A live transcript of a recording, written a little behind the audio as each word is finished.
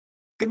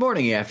Good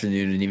morning,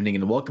 afternoon, and evening,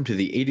 and welcome to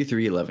the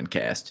 8311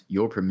 Cast,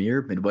 your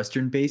premier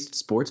Midwestern-based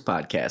sports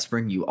podcast,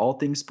 bringing you all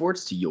things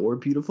sports to your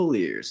beautiful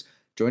ears.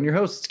 Join your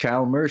hosts,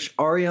 Kyle Mersch,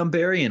 Ariane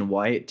Barry, and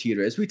Wyatt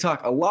Teeter, as we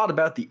talk a lot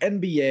about the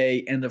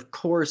NBA and, of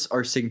course,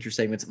 our signature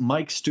segments,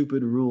 Mike's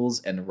Stupid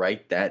Rules and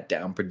Write That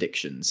Down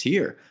Predictions,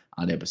 here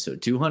on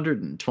episode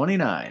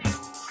 229.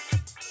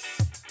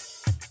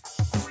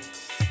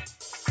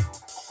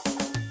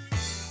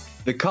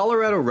 The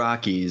Colorado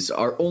Rockies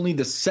are only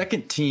the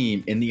second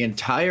team in the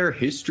entire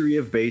history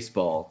of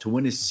baseball to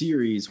win a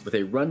series with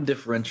a run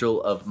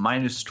differential of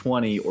minus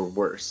 20 or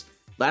worse.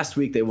 Last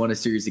week, they won a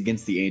series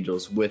against the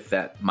Angels with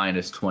that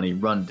minus 20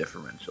 run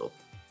differential.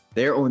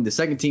 They are only the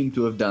second team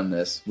to have done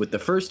this, with the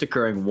first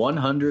occurring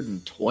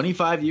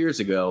 125 years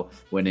ago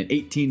when in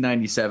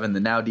 1897, the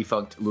now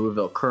defunct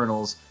Louisville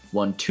Colonels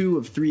won 2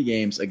 of 3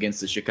 games against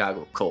the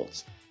Chicago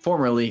Colts,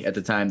 formerly at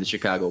the time the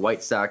Chicago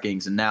White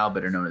Stockings and now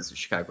better known as the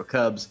Chicago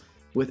Cubs,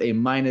 with a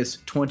minus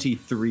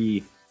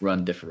 23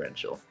 run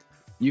differential.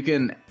 You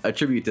can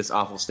attribute this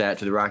awful stat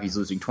to the Rockies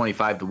losing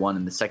 25-1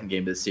 in the second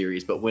game of the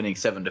series, but winning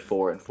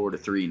 7-4 and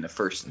 4-3 in the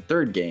first and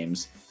third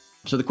games.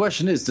 So the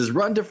question is, does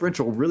run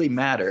differential really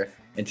matter?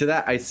 And to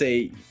that, I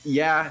say,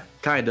 yeah,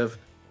 kind of,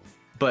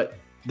 but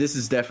this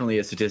is definitely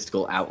a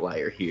statistical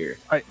outlier here.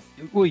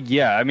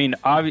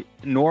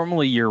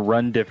 Normally your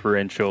run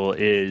differential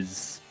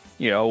is,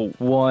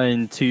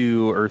 1,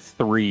 2, or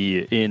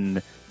 3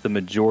 in the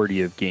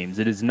majority of games.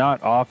 It is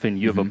not often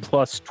you have a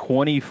plus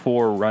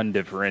 24 run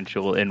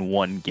differential in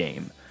one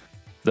game.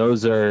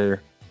 Those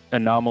are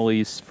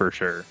anomalies for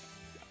sure.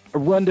 A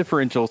run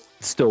differential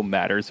still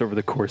matters over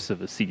the course of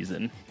a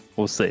season.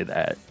 We'll say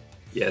that.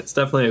 Yeah, it's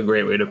definitely a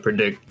great way to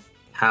predict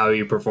how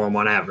you perform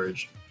on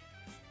average.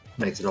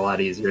 Makes it a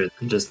lot easier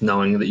than just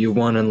knowing that you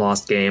won and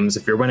lost games.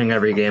 If you're winning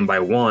every game by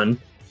 1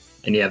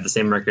 and you have the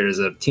same record as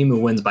a team who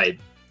wins by,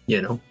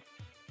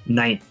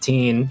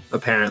 19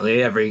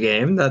 apparently every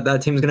game,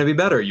 that team's going to be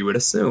better, you would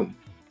assume.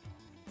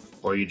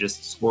 Or you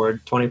just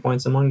scored 20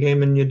 points in one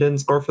game and you didn't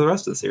score for the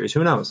rest of the series.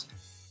 Who knows?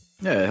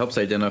 Yeah, it helps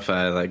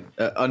identify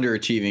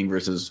underachieving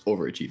versus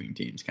overachieving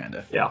teams, kind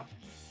of. Yeah.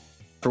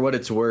 For what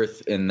it's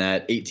worth, in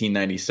that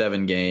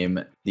 1897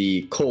 game,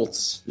 the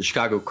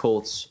Chicago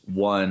Colts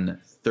won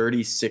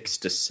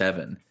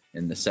 36-7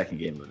 in the second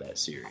game of that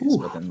series,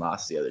 but then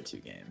lost the other 2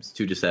 games,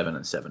 2-7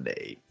 and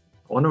 7-8.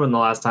 I wonder when the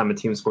last time a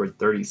team scored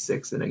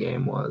 36 in a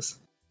game was.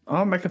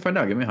 I can find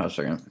out. Give me a hot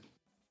second.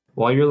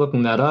 While you're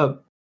looking that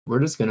up, we're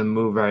just going to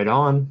move right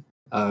on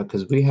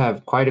because we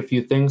have quite a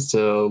few things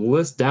to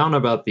list down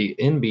about the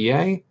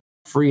NBA.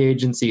 Free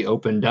agency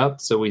opened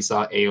up, so we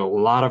saw a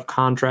lot of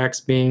contracts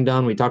being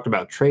done. We talked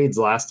about trades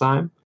last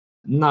time.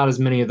 Not as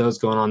many of those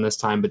going on this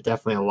time, but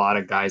definitely a lot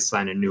of guys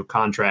signing new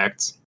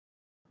contracts.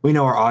 We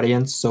know our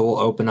audience, so we'll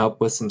open up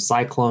with some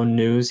Cyclone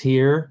news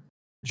here.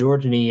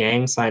 Jordan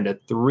Niang signed a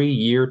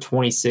 3-year,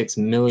 $26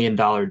 million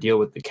deal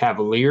with the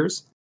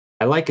Cavaliers.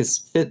 I like his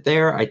fit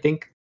there. I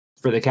think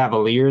for the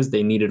Cavaliers,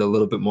 they needed a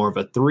little bit more of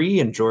a 3,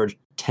 and George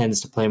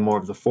tends to play more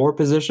of the 4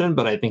 position,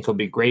 but I think he'll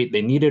be great.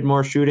 They needed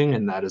more shooting,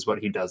 and that is what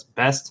he does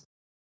best.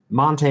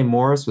 Monte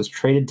Morris was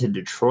traded to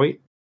Detroit.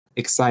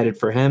 Excited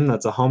for him.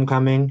 That's a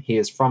homecoming. He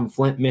is from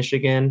Flint,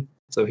 Michigan,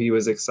 so he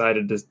was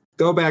excited to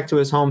go back to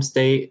his home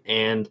state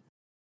and,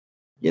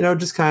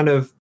 just kind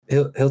of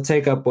He'll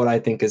take up what I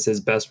think is his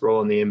best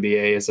role in the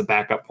NBA as a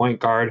backup point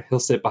guard. He'll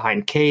sit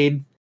behind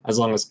Cade as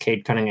long as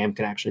Cade Cunningham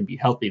can actually be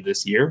healthy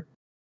this year.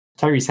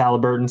 Tyrese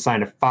Halliburton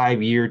signed a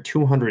 5-year,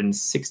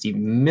 $260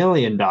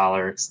 million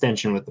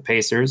extension with the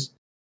Pacers,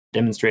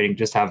 demonstrating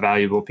just how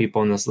valuable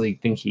people in this league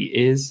think he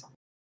is.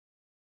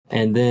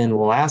 And then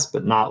last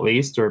but not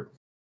least, or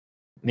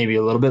maybe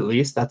a little bit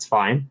least, that's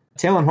fine,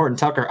 Talen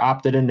Horton-Tucker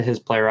opted into his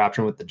player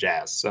option with the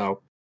Jazz. So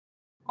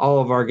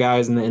all of our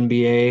guys in the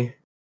NBA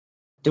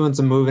doing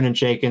some moving and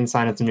shaking,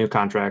 signing some new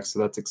contracts, so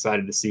that's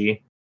excited to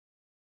see.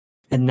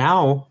 And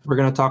now we're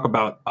going to talk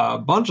about a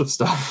bunch of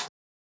stuff.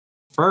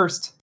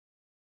 First,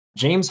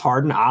 James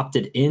Harden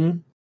opted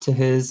in to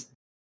his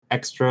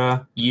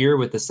extra year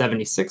with the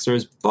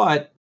 76ers,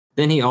 but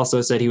then he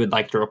also said he would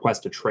like to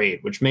request a trade,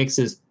 which makes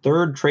his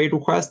 3rd trade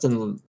request,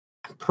 and I'm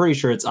pretty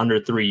sure it's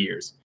under 3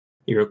 years.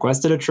 He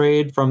requested a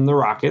trade from the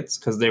Rockets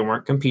because they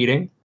weren't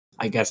competing.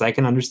 I guess I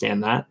can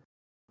understand that.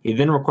 He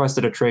then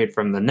requested a trade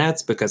from the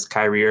Nets because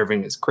Kyrie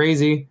Irving is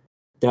crazy.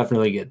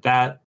 Definitely get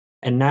that.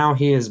 And now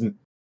he is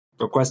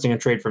requesting a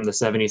trade from the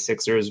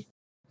 76ers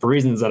for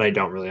reasons that I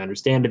don't really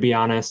understand, to be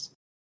honest.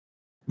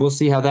 We'll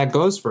see how that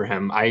goes for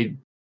him. I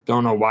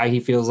don't know why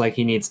he feels like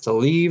he needs to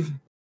leave.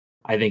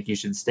 I think he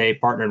should stay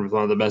partnered with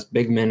one of the best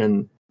big men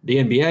in the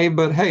NBA,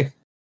 but hey,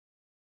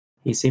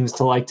 he seems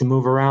to like to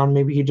move around.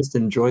 Maybe he just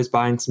enjoys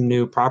buying some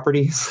new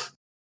properties.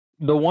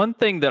 The one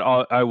thing that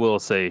I will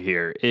say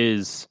here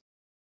is,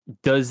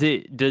 does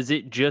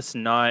it just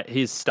not,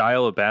 his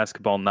style of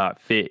basketball not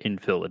fit in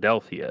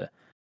Philadelphia?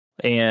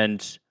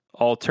 And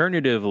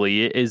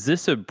alternatively, is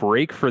this a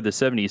break for the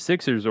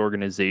 76ers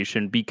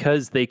organization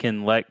because they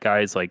can let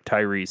guys like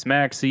Tyrese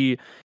Maxey,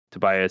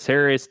 Tobias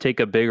Harris take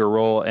a bigger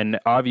role? And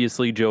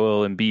obviously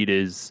Joel Embiid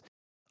is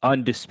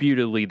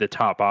undisputedly the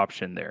top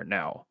option there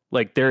now.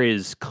 Like there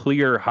is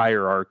clear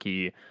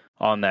hierarchy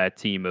on that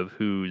team of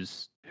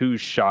whose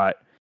shot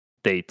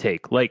they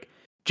take. Like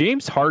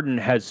James Harden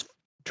has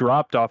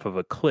dropped off of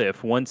a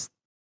cliff once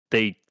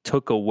they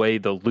took away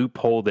the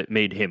loophole that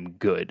made him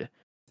good.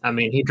 I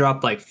mean, he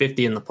dropped like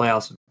 50 in the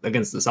playoffs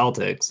against the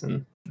Celtics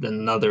and then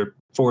another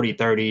 40,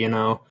 30, you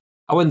know.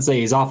 I wouldn't say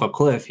he's off a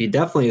cliff. He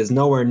definitely is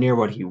nowhere near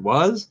what he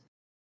was.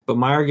 But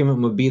my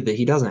argument would be that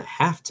he doesn't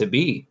have to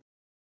be.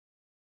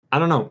 I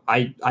don't know.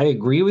 I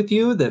agree with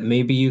you that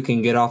maybe you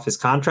can get off his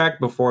contract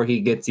before he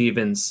gets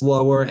even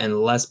slower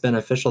and less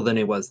beneficial than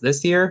he was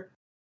this year.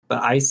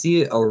 But I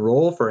see a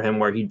role for him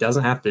where he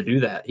doesn't have to do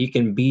that. He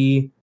can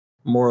be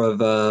more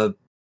of a,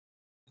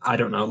 I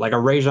don't know, like a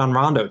Rajon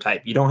Rondo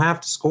type. You don't have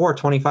to score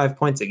 25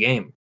 points a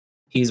game.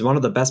 He's one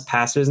of the best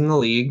passers in the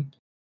league.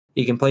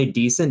 He can play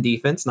decent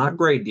defense, not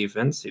great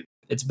defense.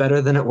 It's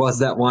better than it was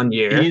that one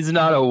year. He's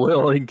not a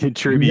willing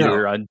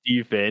contributor on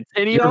defense.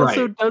 And he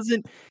also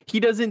doesn't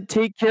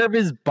take care of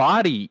his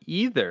body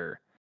either.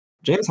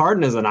 James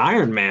Harden is an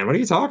Iron Man. What are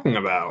you talking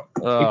about?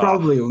 He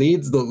probably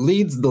leads the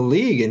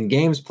league in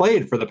games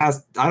played for the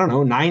past,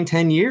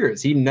 9-10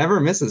 years. He never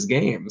misses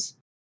games.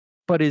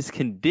 But his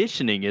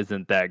conditioning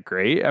isn't that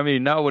great. I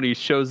mean, not when he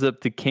shows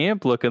up to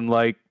camp looking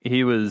like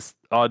he was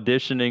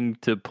auditioning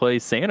to play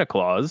Santa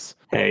Claus.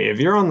 Hey, if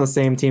you're on the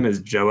same team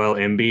as Joel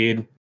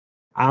Embiid,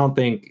 I don't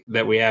think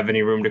that we have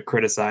any room to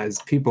criticize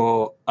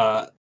people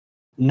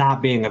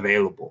not being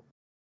available.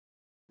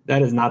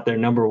 That is not their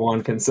number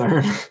one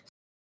concern.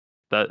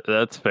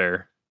 That's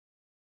fair.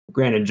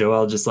 Granted,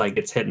 Joel just like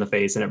gets hit in the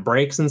face and it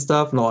breaks and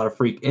stuff and a lot of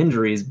freak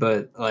injuries,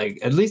 but like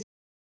at least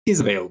he's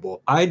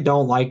available. I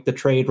don't like the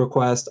trade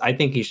request. I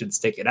think he should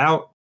stick it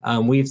out.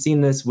 We've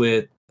seen this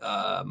with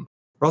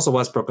Russell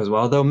Westbrook as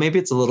well, though maybe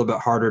it's a little bit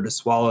harder to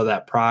swallow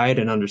that pride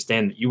and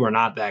understand that you are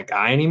not that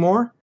guy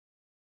anymore.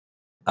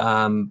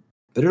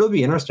 But it'll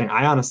be interesting.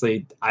 I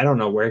don't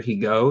know where he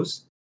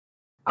goes.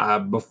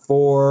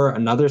 Before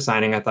another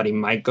signing, I thought he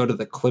might go to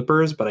the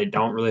Clippers, but I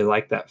don't really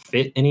like that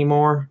fit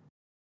anymore.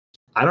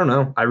 I don't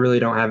know. I really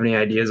don't have any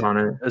ideas on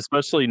it.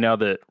 Especially now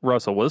that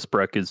Russell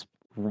Westbrook is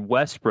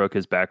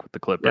back with the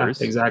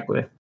Clippers. Yeah,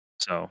 exactly.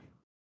 So,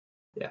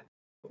 yeah,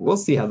 we'll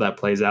see how that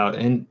plays out.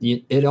 And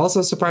it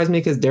also surprised me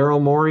because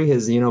Daryl Morey,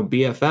 his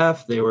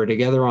BFF, they were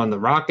together on the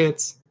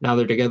Rockets. Now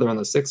they're together on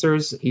the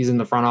Sixers. He's in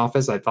the front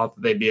office. I thought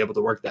that they'd be able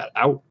to work that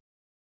out,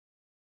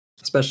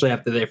 especially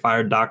after they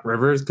fired Doc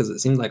Rivers, because it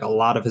seemed like a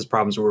lot of his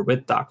problems were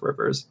with Doc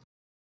Rivers.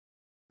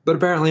 But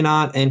apparently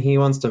not, and he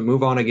wants to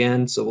move on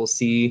again, so we'll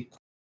see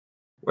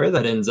where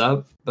that ends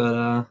up.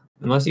 But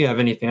unless you have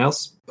anything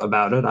else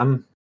about it,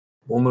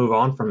 we'll move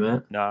on from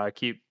it. Nah,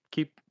 keep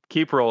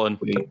rolling.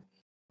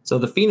 So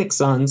the Phoenix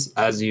Suns,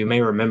 as you may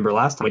remember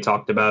last time we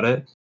talked about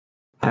it,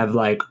 have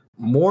like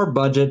more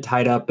budget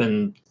tied up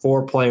in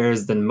 4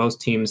 players than most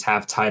teams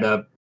have tied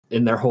up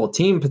in their whole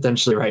team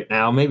potentially right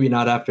now. Maybe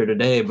not after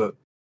today, but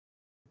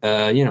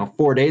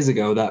 4 days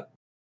ago, that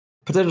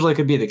potentially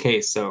could be the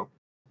case. So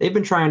they've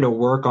been trying to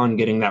work on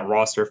getting that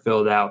roster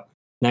filled out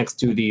next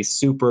to the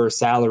super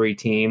salary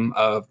team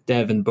of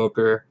Devin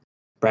Booker,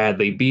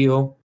 Bradley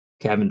Beal,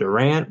 Kevin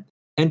Durant,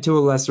 and to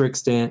a lesser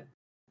extent,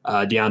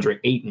 DeAndre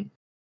Ayton.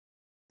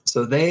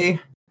 So they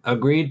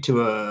agreed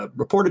to a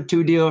reported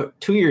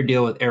 2-year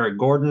deal with Eric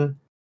Gordon.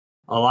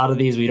 A lot of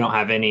these we don't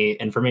have any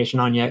information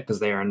on yet because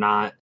they are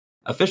not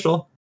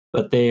official,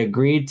 but they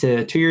agreed to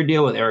a 2-year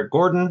deal with Eric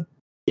Gordon,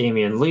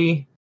 Damian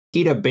Lee,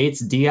 Keita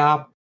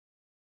Bates-Diop,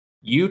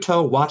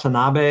 Yuto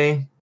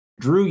Watanabe,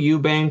 Drew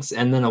Eubanks,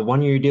 and then a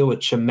 1-year deal with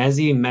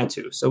Chimezie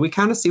Metu. So we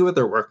kind of see what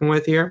they're working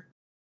with here.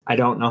 I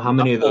don't know how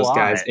many of those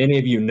guys any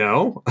of you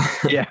know.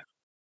 Yeah.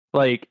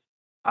 Like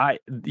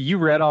you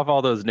read off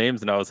all those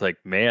names and I was like,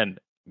 man,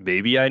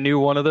 maybe I knew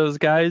one of those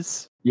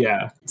guys.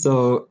 Yeah.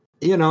 So,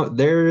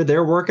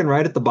 they're working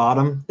right at the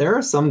bottom. There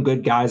are some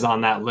good guys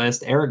on that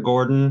list. Eric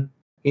Gordon,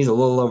 he's a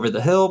little over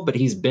the hill, but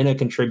he's been a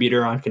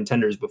contributor on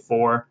contenders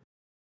before.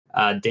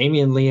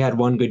 Damian Lee had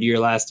one good year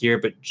last year,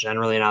 but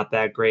generally not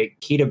that great.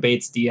 Keita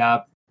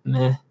Bates-Diop,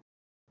 meh.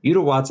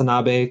 Yuta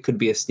Watanabe could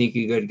be a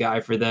sneaky good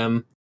guy for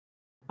them.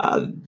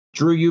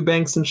 Drew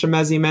Eubanks and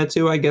Chimezie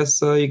Metu, I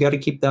guess you got to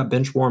keep that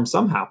bench warm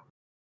somehow.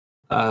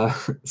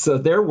 So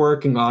they're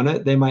working on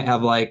it. They might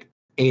have like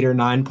 8 or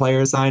 9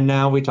 players signed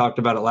now. We talked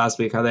about it last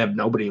week, how they have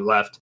nobody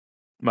left.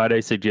 Might I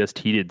suggest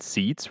heated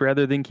seats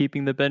rather than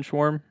keeping the bench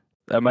warm?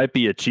 That might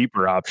be a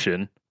cheaper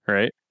option,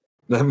 right?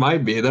 That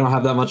might be. They don't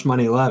have that much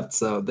money left,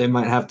 so they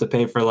might have to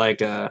pay for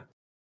like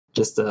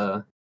just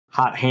a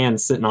hot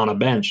hand sitting on a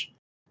bench.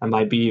 That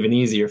might be even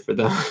easier for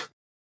them.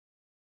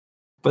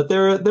 But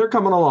they're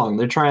coming along.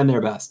 They're trying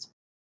their best.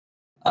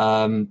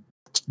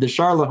 The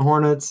Charlotte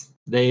Hornets,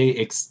 they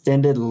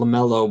extended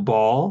LaMelo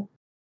Ball,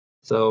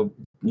 so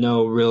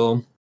no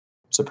real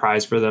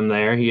surprise for them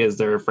there. He is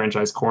their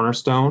franchise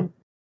cornerstone.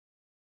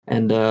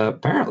 And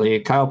apparently,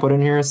 Kyle put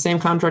in here same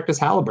contract as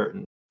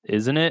Halliburton.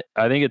 isn't it?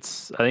 I think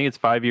it's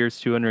 5 years,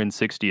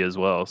 260 as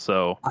well.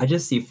 So I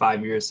just see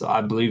 5 years, so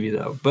I believe you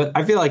though. But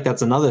I feel like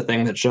that's another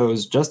thing that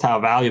shows just how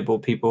valuable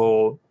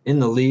people in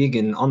the league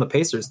and on the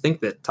Pacers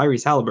think that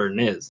Tyrese Halliburton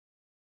is.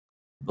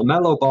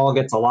 LaMelo Ball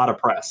gets a lot of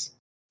press.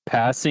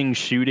 passing,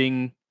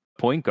 shooting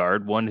point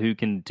guard, one who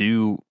can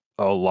do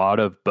a lot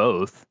of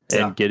both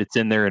and get it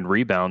in there and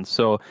rebound.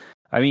 So,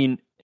 I mean,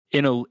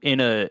 in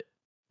a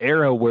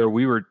era where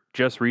we were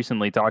just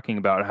recently talking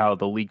about how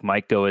the league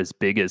might go as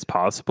big as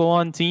possible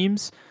on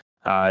teams,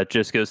 it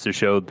just goes to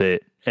show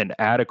that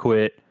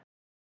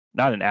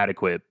not an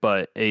adequate,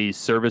 but a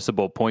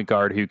serviceable point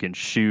guard who can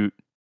shoot,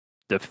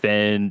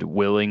 defend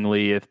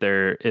willingly if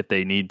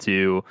they need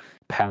to,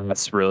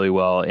 pass really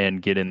well,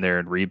 and get in there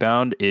and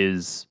rebound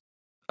is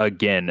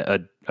again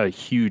a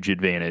huge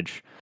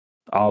advantage,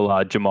 a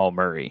la Jamal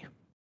Murray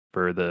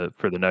for the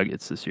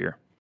Nuggets this year.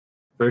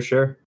 For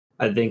sure.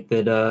 I think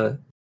that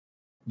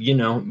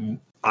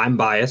I'm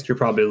biased. You're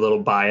probably a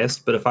little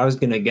biased, but if I was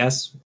going to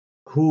guess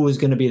who is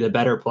going to be the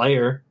better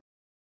player,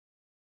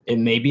 it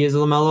maybe is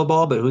LaMelo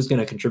Ball, but who's going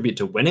to contribute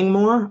to winning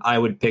more? I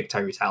would pick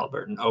Tyrese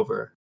Halliburton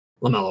over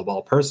LaMelo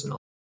Ball personally.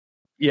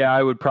 Yeah,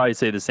 I would probably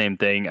say the same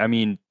thing. I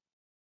mean,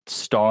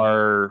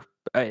 the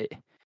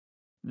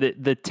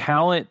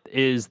talent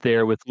is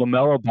there with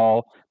LaMelo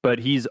Ball, but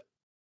he's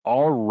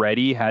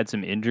already had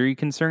some injury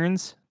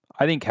concerns.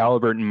 I think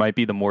Halliburton might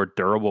be the more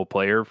durable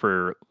player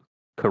for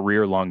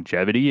career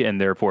longevity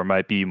and therefore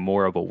might be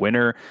more of a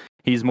winner.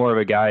 He's more of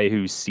a guy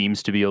who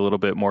seems to be a little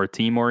bit more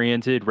team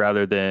oriented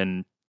rather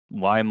than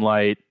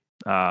limelight,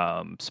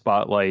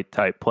 spotlight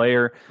type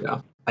player.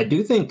 Yeah, I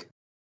do think,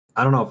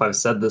 I don't know if I've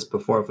said this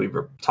before, if we've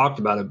talked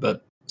about it,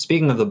 but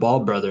speaking of the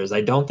Ball brothers,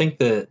 I don't think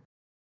that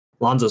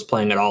Lonzo's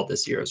playing at all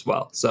this year as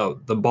well.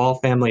 So the Ball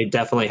family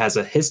definitely has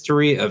a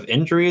history of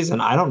injuries,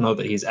 and I don't know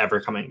that he's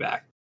ever coming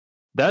back.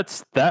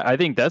 I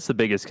think that's the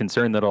biggest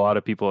concern that a lot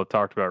of people have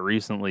talked about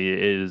recently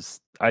is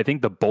I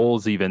think the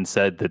Bulls even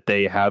said that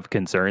they have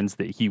concerns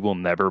that he will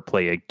never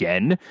play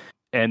again.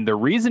 And the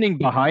reasoning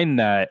behind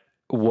that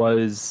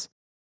was,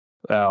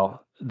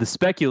 well, the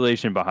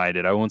speculation behind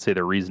it, I won't say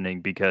the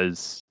reasoning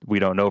because we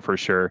don't know for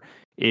sure,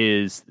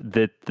 is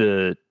that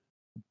the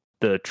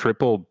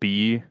Triple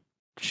B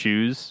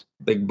shoes,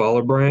 Big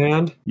Baller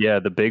Brand. Yeah,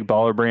 the Big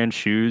Baller Brand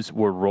shoes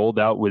were rolled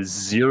out with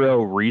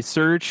zero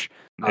research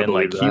and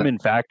like human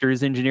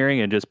factors engineering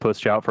and just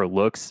pushed out for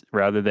looks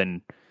rather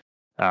than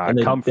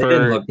comfort. They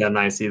didn't look that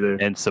nice either.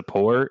 And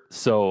support.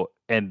 So,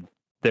 and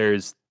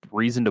there's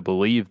reason to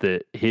believe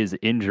that his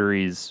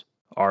injuries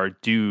are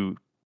due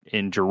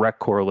in direct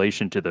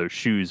correlation to those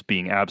shoes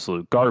being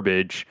absolute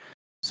garbage.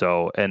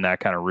 So, and that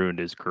kind of ruined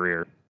his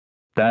career.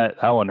 That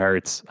one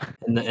hurts.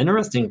 And the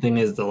interesting thing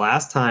is the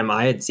last time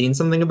I had seen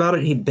something about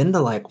it, he'd been to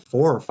like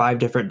 4 or 5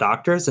 different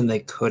doctors and they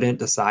couldn't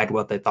decide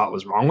what they thought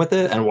was wrong with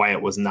it and why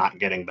it was not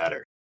getting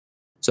better.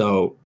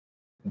 So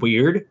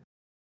weird,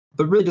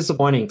 but really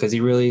disappointing because he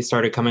really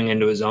started coming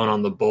into his own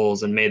on the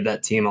Bulls and made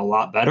that team a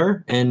lot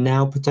better. And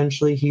now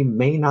potentially he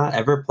may not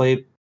ever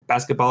play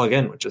basketball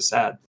again, which is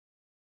sad.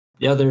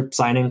 The other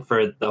signing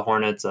for the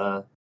Hornets,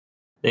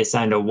 they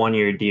signed a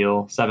 1-year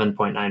deal,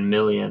 $7.9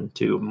 million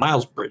to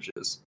Miles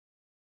Bridges.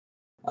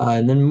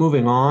 And then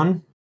moving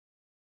on,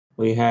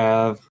 we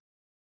have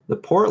the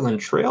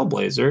Portland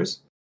Trailblazers.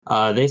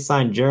 They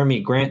signed Jeremy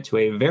Grant to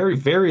a very,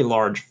 very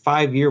large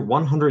 5-year,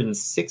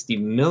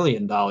 $160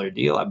 million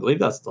deal. I believe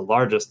that's the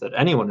largest that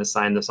anyone has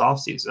signed this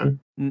offseason.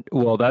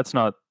 Well, that's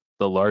not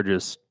the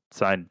largest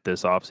signed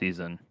this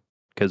offseason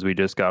because we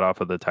just got off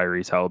of the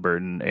Tyrese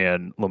Halliburton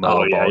and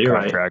LaMelo Ball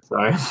contract.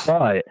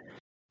 Right.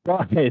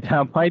 But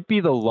that might be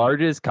the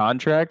largest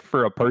contract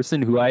for a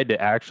person who I had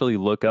to actually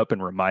look up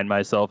and remind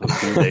myself of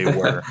who they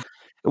were.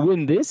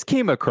 When this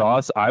came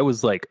across, I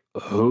was like,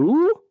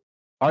 who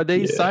are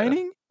they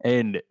signing?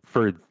 And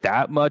for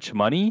that much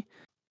money,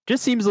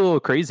 just seems a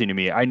little crazy to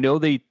me. I know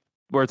they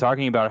were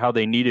talking about how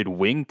they needed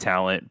wing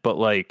talent, but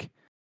like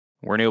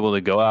weren't able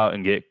to go out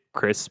and get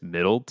Chris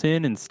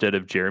Middleton instead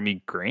of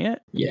Jeremy Grant.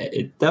 Yeah,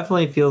 it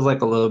definitely feels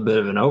like a little bit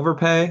of an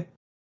overpay.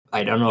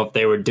 I don't know if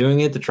they were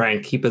doing it to try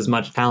and keep as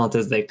much talent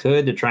as they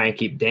could to try and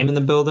keep Dame in the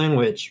building,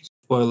 which,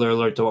 spoiler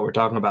alert to what we're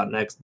talking about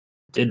next,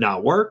 did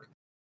not work.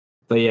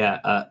 But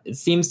yeah, it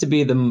seems to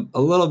be a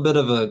little bit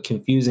of a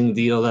confusing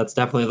deal. That's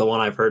definitely the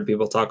one I've heard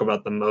people talk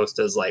about the most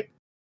as like,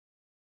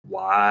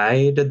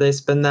 why did they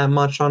spend that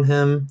much on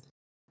him?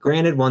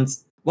 Granted,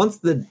 once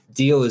the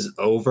deal is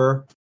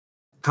over,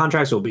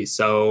 contracts will be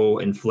so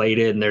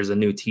inflated and there's a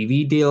new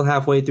TV deal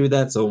halfway through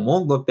that, so it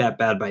won't look that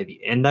bad by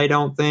the end, I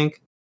don't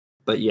think.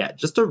 But yeah,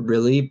 just a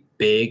really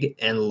big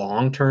and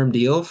long-term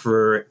deal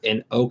for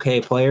an okay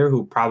player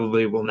who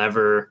probably will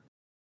never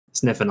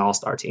sniff an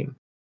all-star team.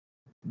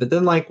 But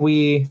then like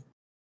we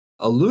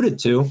alluded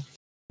to,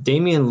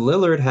 Damian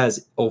Lillard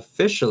has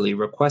officially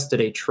requested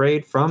a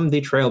trade from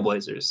the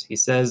Trailblazers. He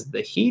says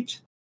the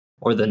Heat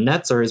or the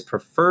Nets are his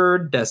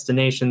preferred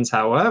destinations.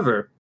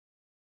 However,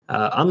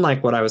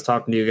 unlike what I was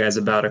talking to you guys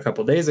about a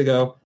couple days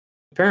ago,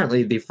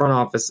 apparently the front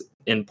office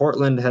in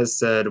Portland has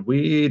said,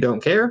 we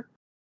don't care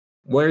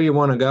where you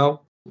want to go.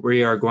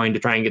 We are going to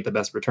try and get the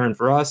best return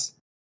for us.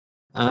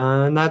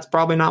 And that's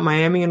probably not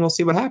Miami, and we'll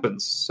see what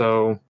happens.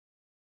 So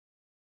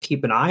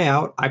keep an eye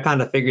out. I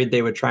kind of figured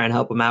they would try and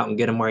help him out and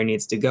get him where he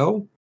needs to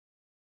go.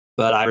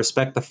 But I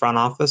respect the front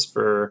office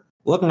for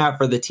looking out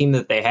for the team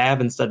that they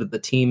have instead of the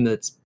team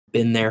that's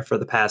been there for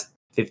the past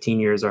 15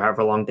 years or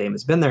however long Dame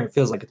has been there. It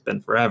feels like it's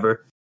been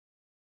forever.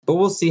 But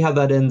we'll see how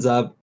that ends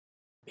up.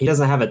 He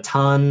doesn't have a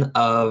ton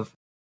of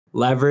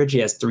leverage. He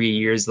has 3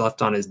 years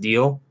left on his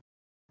deal.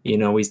 You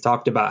know, he's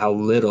talked about how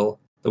little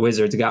the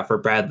Wizards got for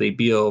Bradley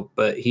Beal,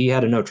 but he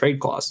had a no trade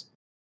clause.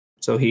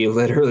 So he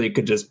literally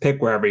could just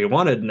pick wherever he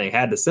wanted, and they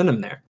had to send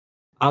him there.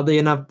 Oddly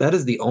enough, that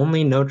is the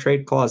only no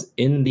trade clause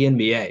in the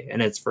NBA,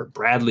 and it's for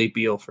Bradley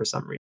Beal for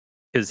some reason.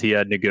 Because he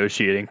had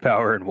negotiating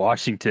power in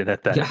Washington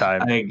at that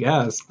time. I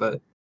guess,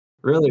 but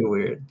really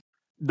weird.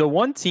 The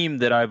one team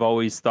that I've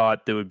always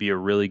thought that would be a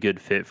really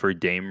good fit for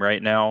Dame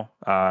right now,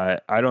 I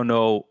don't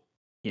know,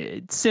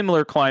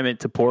 similar climate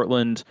to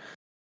Portland.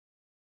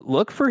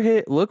 Look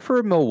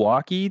for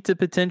Milwaukee to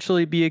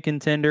potentially be a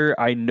contender.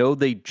 I know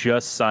they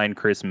just signed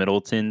Chris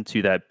Middleton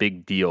to that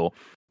big deal,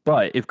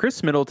 but if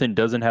Chris Middleton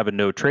doesn't have a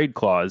no trade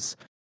clause,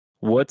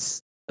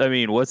 what's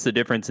the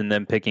difference in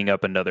them picking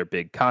up another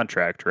big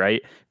contract,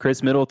 right?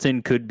 Chris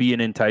Middleton could be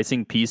an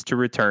enticing piece to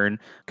return,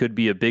 could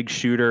be a big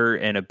shooter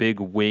and a big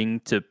wing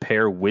to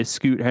pair with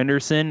Scoot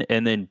Henderson,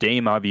 and then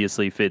Dame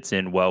obviously fits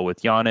in well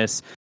with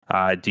Giannis.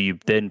 Do you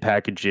then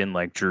package in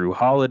like Drew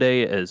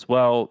Holiday as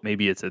well?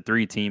 Maybe it's a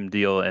 3-team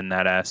deal in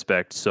that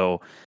aspect. So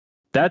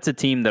that's a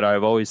team that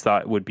I've always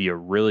thought would be a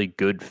really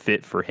good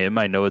fit for him.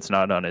 I know it's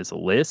not on his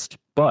list,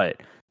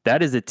 but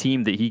that is a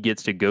team that he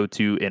gets to go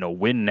to in a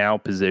win now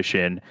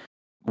position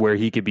where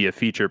he could be a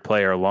featured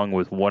player along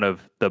with one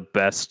of the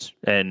best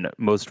and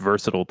most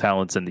versatile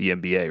talents in the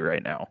NBA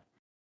right now.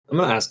 I'm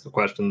going to ask a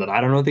question that I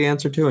don't know the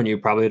answer to, and you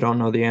probably don't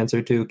know the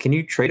answer to. Can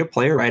you trade a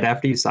player right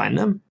after you sign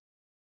them?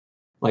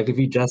 Like if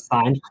you just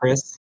signed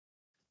Chris?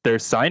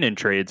 There's sign-in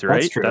trades,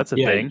 right? That's a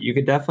thing. You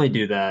could definitely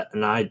do that.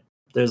 And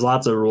there's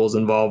lots of rules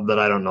involved that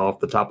I don't know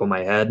off the top of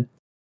my head.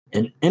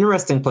 An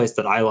interesting place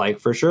that I like,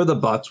 for sure the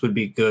Bucks would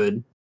be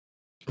good.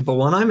 But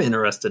one I'm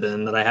interested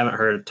in that I haven't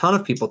heard a ton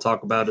of people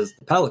talk about is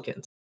the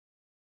Pelicans.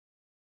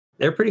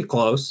 They're pretty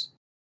close.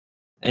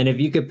 And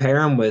if you could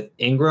pair them with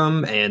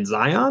Ingram and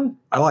Zion,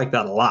 I like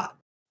that a lot.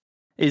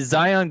 Is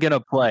Zion going to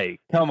play?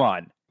 Come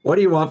on. What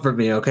do you want from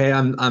me? Okay,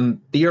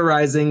 I'm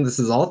theorizing. This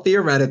is all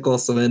theoretical.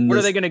 So what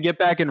are they going to get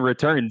back in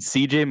return?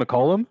 CJ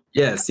McCollum?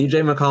 Yeah,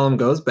 CJ McCollum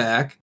goes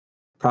back.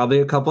 Probably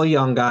a couple of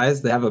young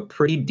guys. They have a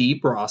pretty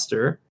deep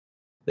roster.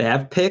 They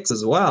have picks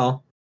as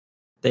well.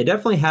 They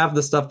definitely have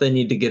the stuff they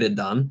need to get it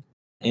done.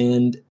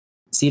 And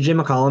CJ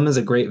McCollum is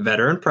a great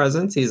veteran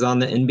presence. He's on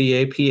the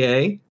NBA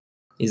PA.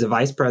 He's a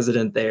vice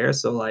president there.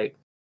 So,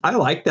 I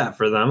like that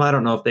for them. I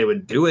don't know if they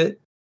would do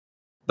it,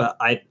 but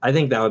I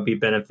think that would be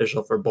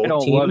beneficial for both teams.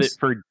 I don't love it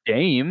for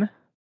Dame.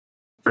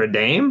 For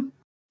Dame?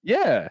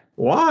 Yeah.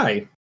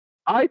 Why?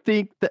 I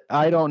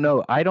don't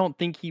know. I don't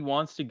think he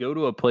wants to go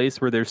to a place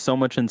where there's so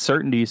much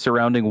uncertainty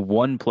surrounding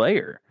one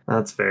player.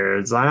 That's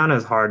fair. Zion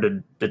is hard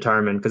to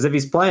determine because if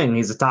he's playing,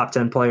 he's a top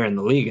 10 player in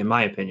the league, in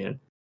my opinion.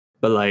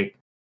 But,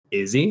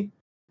 is he?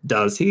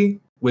 Does he?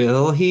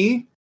 Will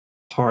he?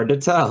 Hard to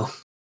tell.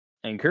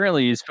 And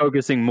currently he's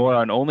focusing more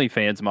on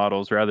OnlyFans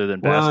models rather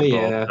than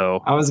basketball. Well, yeah.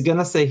 So. I was going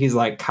to say he's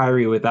like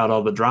Kyrie without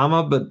all the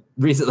drama, but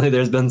recently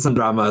there's been some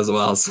drama as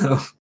well. So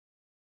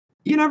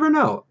you never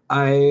know.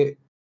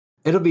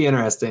 It'll be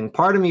interesting.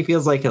 Part of me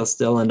feels like he'll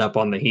still end up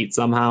on the Heat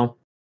somehow.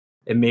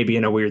 It may be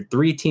in a weird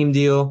 3-team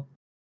deal,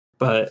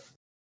 but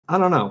I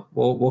don't know.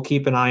 We'll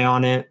keep an eye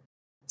on it,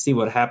 see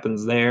what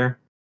happens there.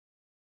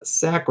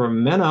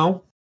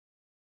 Sacramento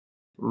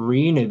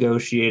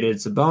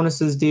renegotiated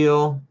Sabonis'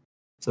 deal.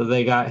 So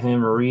they got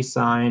him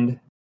re-signed.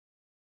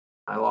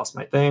 I lost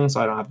my thing, so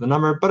I don't have the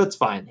number, but it's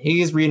fine.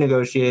 He's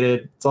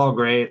renegotiated. It's all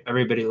great.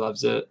 Everybody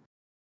loves it.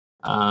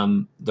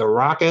 The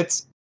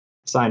Rockets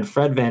signed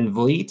Fred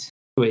VanVleet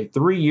to a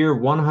 3-year,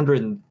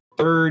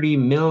 $130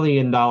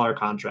 million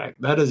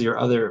contract. That is your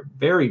other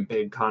very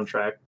big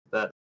contract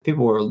that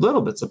people were a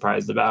little bit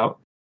surprised about.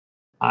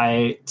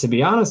 To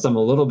be honest, I'm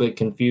a little bit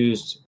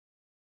confused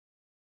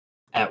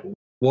at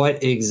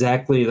what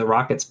exactly the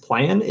Rockets'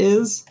 plan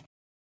is.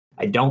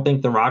 I don't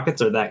think the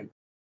Rockets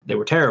they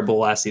were terrible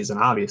last season,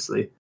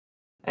 obviously.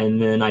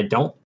 And then I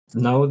don't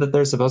know that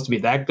they're supposed to be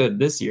that good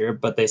this year,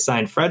 but they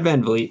signed Fred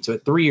VanVleet to a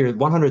 3-year,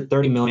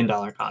 $130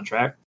 million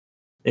contract.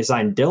 They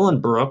signed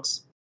Dylan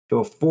Brooks to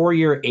a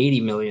 4-year,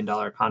 $80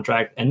 million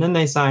contract. And then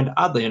they signed,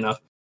 oddly enough,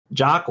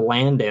 Jock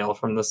Landale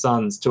from the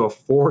Suns to a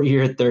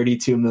 4-year,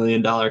 $32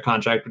 million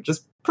contract, which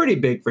is pretty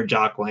big for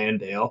Jock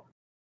Landale.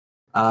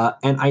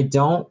 And I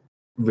don't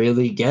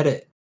really get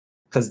it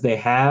because they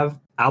have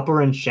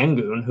Alperen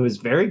Şengün, who is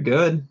very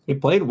good. He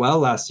played well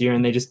last year,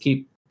 and they just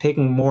keep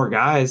picking more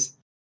guys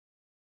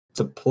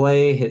to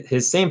play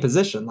his same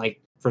position.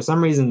 For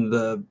some reason,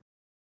 the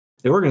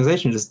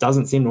organization just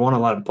doesn't seem to want to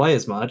let him play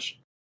as much.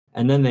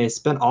 And then they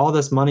spent all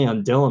this money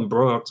on Dylan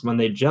Brooks when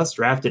they just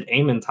drafted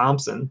Amen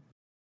Thompson,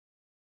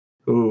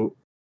 who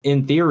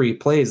in theory,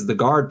 plays the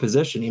guard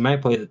position. He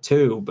might play the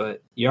 2,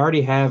 but you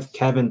already have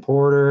Kevin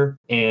Porter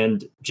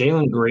and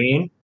Jalen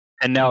Green.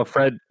 And now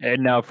Fred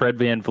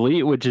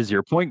VanVleet, which is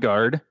your point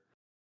guard.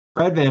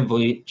 Fred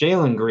VanVleet,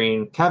 Jalen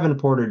Green, Kevin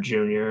Porter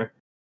Jr.,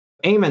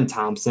 Amen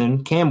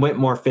Thompson, Cam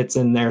Whitmore fits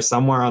in there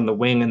somewhere on the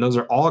wing, and those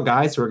are all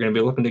guys who are going to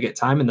be looking to get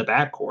time in the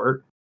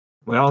backcourt.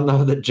 We all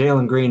know that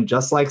Jalen Green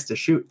just likes to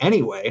shoot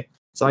anyway,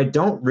 so I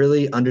don't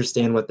really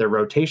understand what their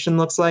rotation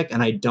looks like,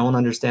 and I don't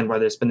understand why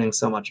they're spending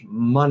so much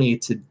money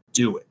to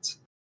do it.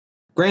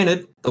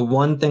 Granted, the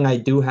one thing I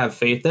do have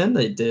faith in,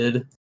 they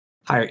did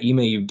hire Ime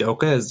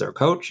Udoka as their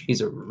coach.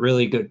 He's a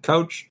really good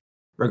coach,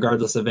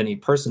 regardless of any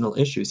personal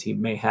issues he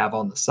may have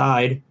on the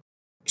side.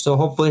 So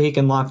hopefully he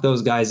can lock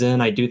those guys in.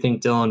 I do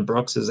think Dylan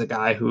Brooks is a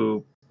guy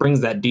who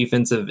brings that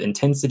defensive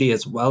intensity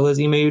as well as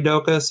Ime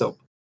Udoka. So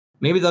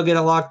maybe they'll get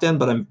it locked in,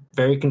 but I'm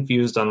very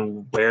confused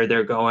on where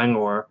they're going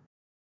or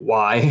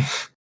why.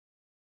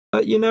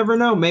 But you never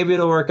know. Maybe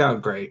it'll work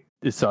out great.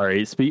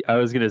 Sorry, I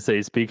was going to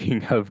say,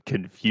 speaking of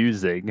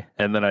confusing,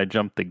 and then I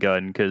jumped the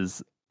gun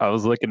because I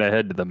was looking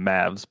ahead to the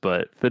Mavs,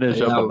 but finish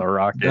up on the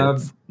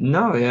Rockets.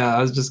 I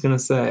was just going to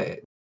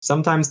say,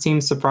 sometimes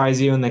teams surprise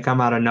you and they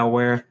come out of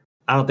nowhere.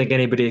 I don't think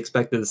anybody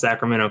expected the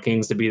Sacramento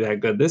Kings to be that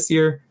good this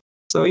year.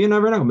 So you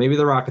never know. Maybe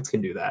the Rockets can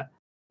do that.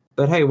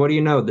 But hey, what do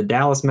you know? The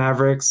Dallas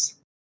Mavericks,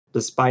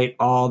 despite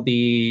all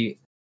the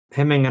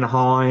hemming and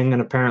hawing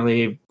and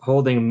apparently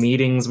holding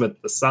meetings with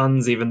the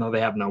Suns, even though they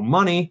have no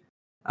money,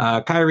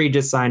 Kyrie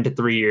just signed to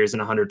 3 years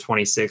and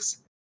 $126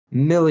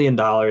 million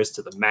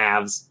to the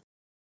Mavs.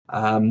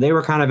 They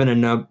were kind of in a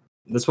no.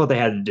 That's what they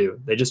had to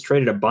do. They just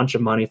traded a bunch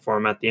of money for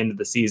him at the end of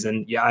the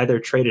season. You either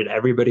traded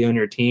everybody on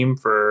your team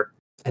for,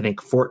 I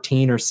think,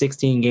 14 or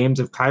 16 games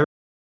of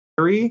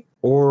Kyrie,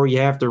 or you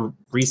have to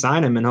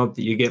re-sign him and hope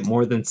that you get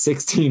more than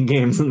 16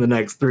 games in the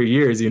next 3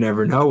 years. You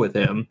never know with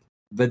him.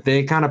 But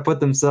they kind of put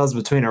themselves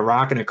between a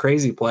rock and a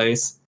crazy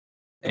place,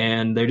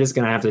 and they're just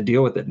going to have to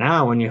deal with it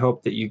now, and you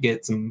hope that you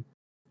get some,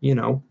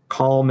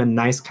 calm and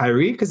nice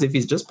Kyrie, because if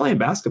he's just playing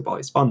basketball,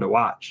 he's fun to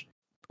watch.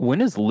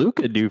 When is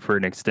Luka due for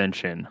an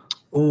extension?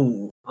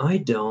 Oh, I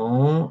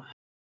don't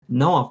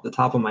know off the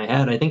top of my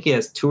head. I think he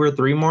has 2 or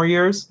 3 more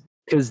years.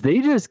 Because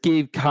they just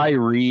gave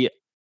Kyrie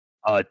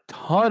a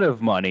ton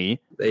of money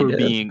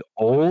being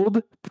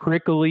old,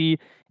 prickly,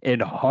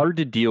 and hard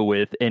to deal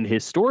with, and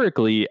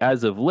historically,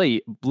 as of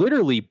late,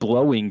 literally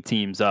blowing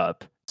teams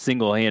up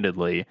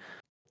single-handedly.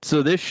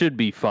 So this should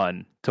be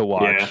fun to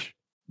watch.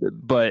 Yeah.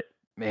 But,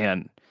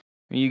 man,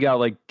 you got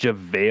like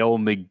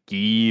JaVale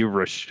McGee,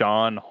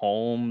 Rashawn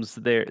Holmes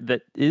there.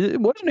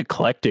 What an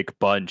eclectic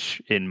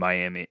bunch in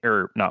Miami,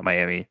 or not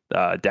Miami,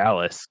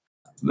 Dallas.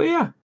 But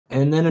yeah.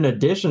 And then in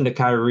addition to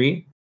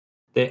Kyrie,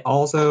 they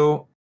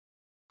also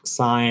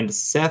signed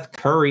Seth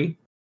Curry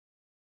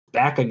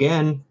back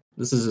again.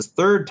 This is his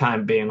 3rd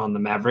time being on the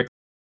Mavericks.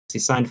 He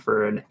signed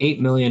for an $8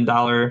 million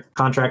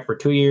contract for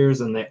 2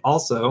 years, and they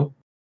also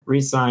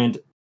re-signed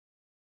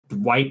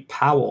Dwight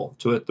Powell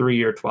to a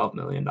 3-year, $12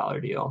 million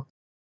deal.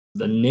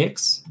 The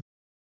Knicks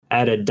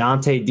added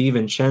Dante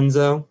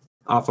DiVincenzo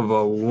off of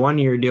a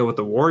 1-year deal with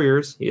the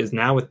Warriors. He is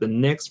now with the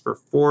Knicks for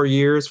 4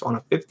 years on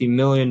a $50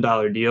 million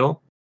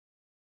deal.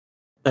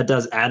 That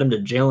does add him to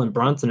Jalen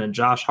Brunson and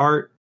Josh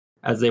Hart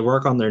as they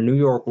work on their New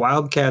York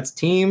Wildcats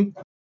team,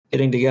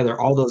 getting together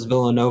all those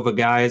Villanova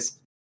guys.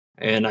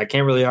 And I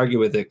can't really argue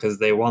with it because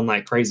they won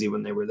like crazy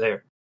when they were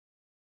there.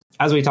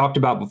 As we talked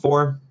about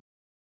before,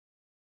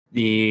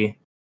 the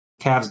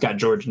Cavs got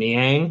George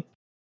Niang.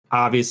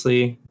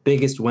 Obviously,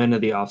 biggest win of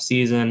the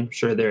offseason.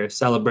 Sure, they're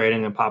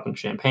celebrating and popping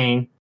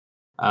champagne.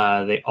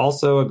 They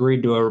also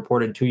agreed to a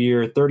reported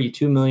 2-year,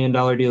 $32 million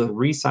deal to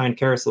re-sign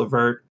Karis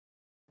LeVert.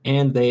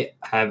 And they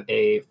have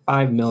a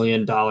 $5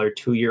 million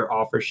 2-year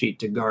offer sheet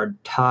to guard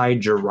Ty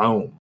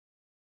Jerome.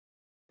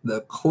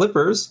 The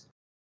Clippers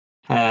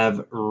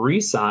have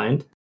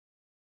re-signed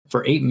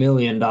for $8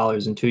 million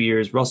in 2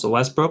 years Russell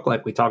Westbrook,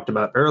 like we talked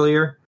about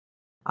earlier.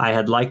 I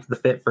had liked the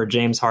fit for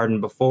James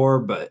Harden before,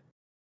 but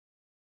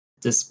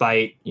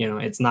despite,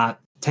 it's not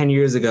 10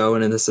 years ago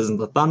and this isn't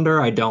the Thunder,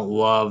 I don't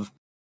love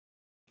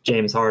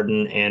James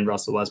Harden and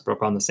Russell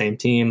Westbrook on the same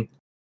team.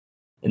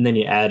 And then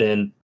you add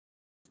in,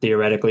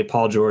 theoretically,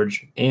 Paul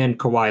George and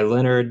Kawhi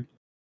Leonard.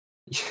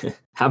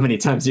 How many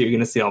times are you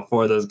going to see all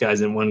 4 of those guys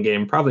in one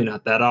game? Probably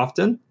not that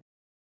often.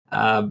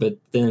 But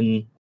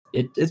then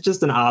it's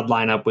just an odd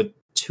lineup with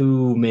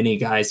too many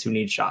guys who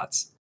need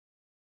shots.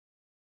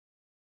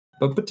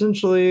 But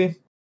potentially,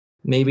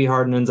 maybe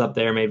Harden ends up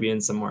there, maybe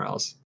in somewhere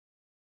else.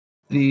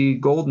 The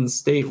Golden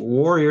State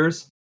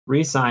Warriors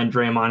re-signed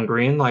Draymond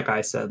Green, like I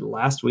said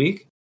last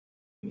week.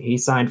 He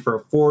signed for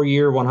a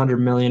 4-year, $100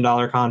 million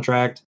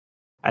contract.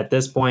 At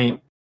this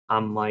point,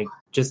 I'm like,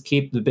 just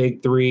keep the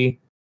big 3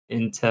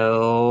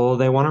 until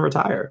they want to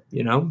retire.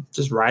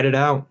 Just ride it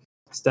out.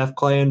 Steph,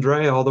 Clay, and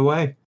Dre all the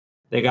way.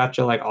 They got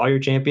you like all your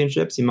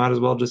championships. You might as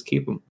well just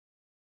keep them.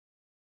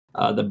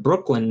 The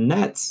Brooklyn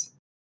Nets,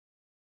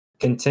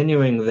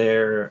 continuing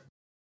their,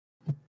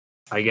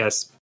 I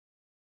guess,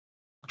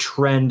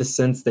 trend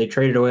since they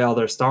traded away all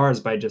their stars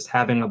by just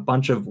having a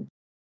bunch of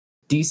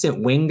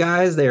decent wing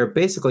guys. They are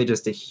basically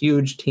just a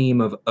huge team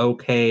of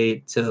okay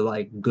to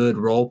like good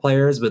role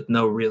players with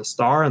no real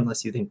star,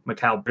 unless you think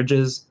Mikal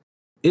Bridges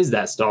is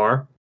that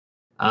star.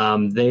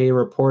 They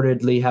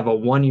reportedly have a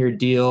 1-year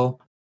deal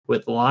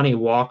with Lonnie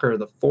Walker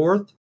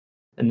IV,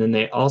 and then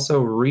they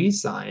also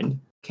re-signed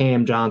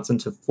Cam Johnson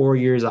to 4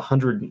 years,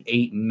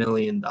 $108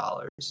 million.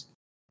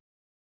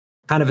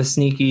 Kind of a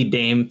sneaky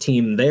Dame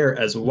team there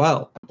as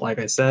well. Like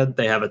I said,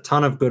 they have a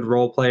ton of good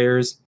role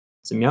players,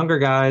 some younger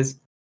guys,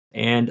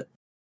 and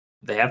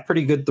they have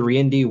pretty good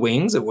 3-and-D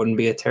wings. It wouldn't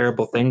be a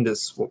terrible thing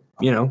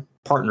to,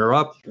 partner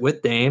up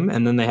with Dame.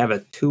 And then they have a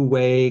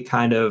 2-way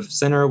kind of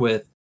center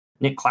with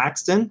Nick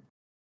Claxton.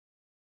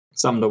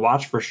 Something to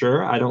watch for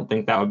sure. I don't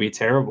think that would be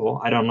terrible.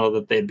 I don't know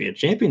that they'd be a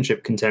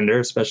championship contender,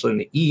 especially in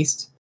the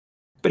East,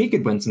 but he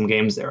could win some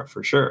games there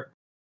for sure.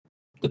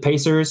 The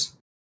Pacers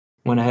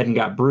went ahead and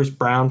got Bruce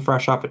Brown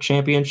fresh off a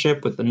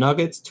championship with the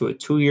Nuggets to a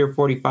 2-year,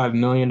 $45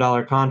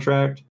 million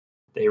contract.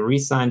 They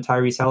re-signed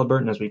Tyrese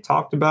Halliburton, as we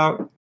talked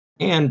about.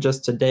 And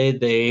just today,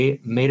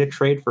 they made a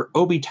trade for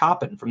Obi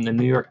Toppin from the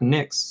New York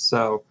Knicks.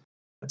 So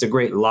that's a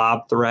great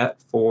lob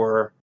threat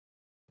for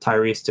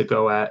Tyrese to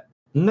go at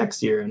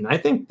next year. And I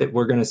think that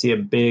we're going to see a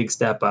big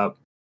step up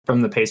from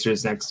the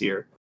Pacers next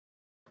year.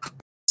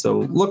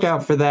 So look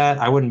out for that.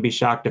 I wouldn't be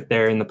shocked if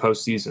they're in the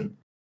postseason.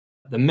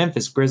 The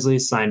Memphis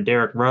Grizzlies signed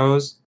Derrick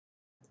Rose,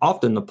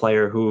 often the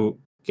player who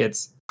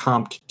gets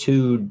comped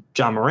to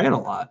Ja Morant a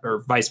lot, or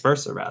vice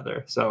versa,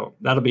 rather. So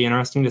that'll be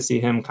interesting to see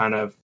him kind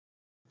of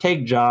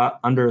take Ja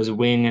under his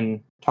wing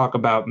and talk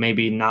about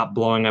maybe not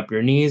blowing up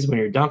your knees when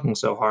you're dunking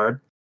so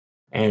hard.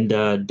 And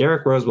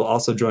Derrick Rose will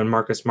also join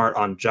Marcus Smart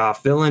on Ja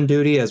fill-in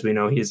duty, as we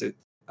know he's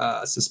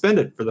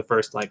suspended for the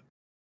first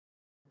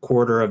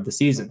quarter of the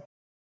season.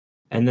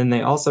 And then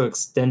they also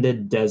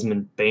extended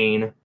Desmond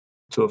Bane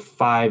to a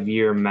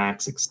 5-year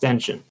max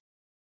extension.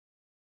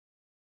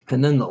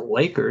 And then the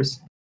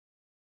Lakers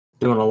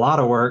doing a lot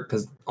of work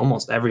because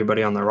almost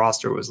everybody on their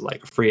roster was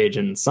like a free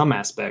agent in some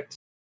aspect.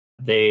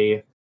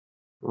 They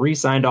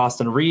re-signed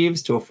Austin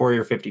Reeves to a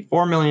 4-year,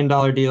 $54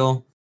 million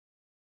deal.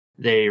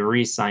 They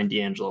re-signed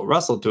D'Angelo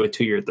Russell to a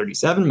 2-year,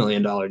 $37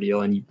 million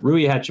deal, and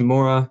Rui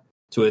Hachimura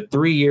to a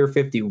 3-year,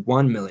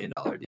 $51 million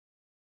deal.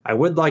 I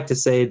would like to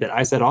say that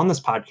I said on this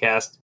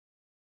podcast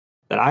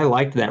that I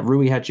liked that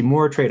Rui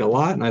Hachimura trade a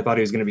lot, and I thought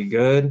he was going to be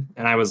good.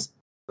 And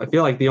I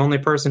feel like the only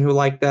person who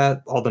liked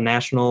that. All the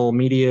national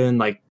media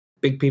and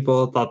big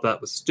people thought that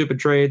was a stupid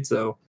trade.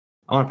 So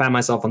I want to pat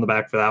myself on the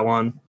back for that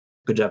one.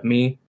 Good job,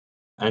 me.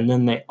 And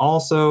then they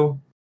also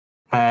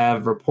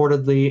have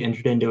reportedly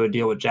entered into a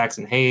deal with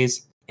Jackson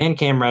Hayes and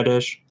Cam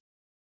Reddish.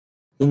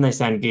 Then they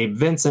signed Gabe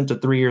Vincent to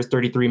 3 years,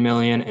 $33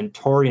 million, and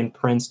Taurean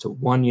Prince to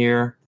 1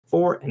 year,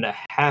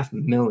 $4.5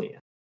 million.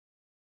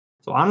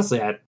 So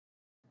honestly, I'm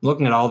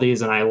looking at all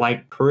these, and I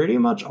like pretty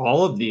much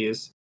all of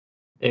these,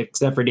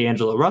 except for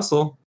D'Angelo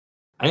Russell.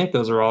 I think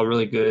those are all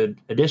really good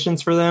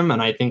additions for them,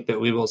 and I think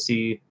that we will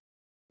see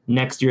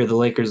next year the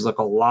Lakers look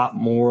a lot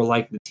more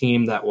like the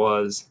team that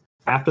was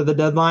after the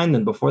deadline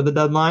than before the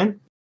deadline.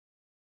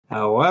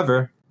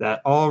 However,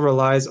 that all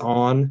relies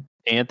on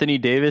Anthony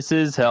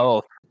Davis's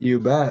health. You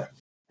bet.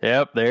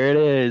 Yep, there it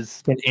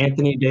is. Can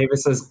Anthony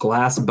Davis's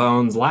glass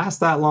bones last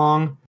that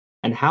long?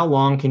 And how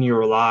long can you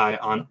rely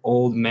on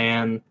old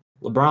man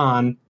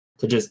LeBron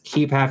to just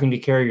keep having to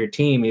carry your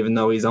team even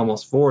though he's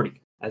almost 40?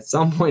 At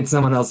some point,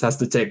 someone else has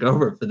to take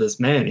over for this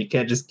man. He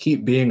can't just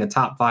keep being a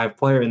top 5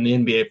 player in the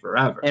NBA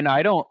forever. And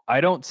I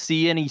don't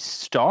see any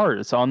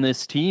stars on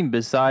this team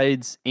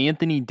besides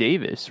Anthony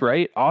Davis,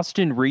 right?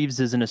 Austin Reeves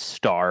isn't a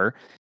star.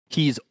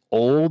 He's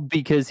old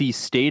because he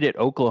stayed at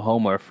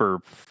Oklahoma for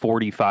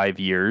 45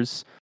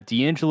 years.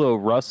 D'Angelo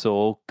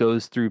Russell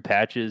goes through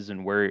patches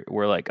and we're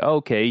like,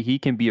 okay, he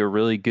can be a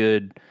really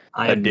good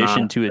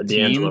addition to a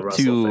team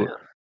to fan.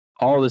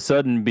 All of a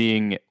sudden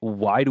being,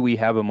 why do we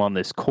have him on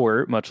this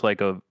court? Much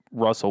like a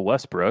Russell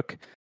Westbrook.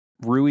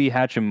 Rui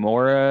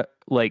Hachimura,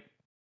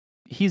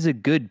 he's a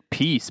good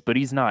piece, but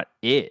he's not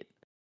it.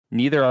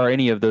 Neither are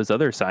any of those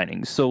other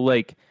signings. So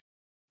it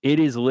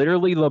is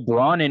literally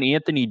LeBron and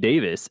Anthony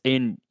Davis,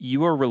 and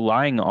you are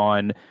relying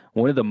on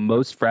one of the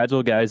most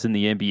fragile guys in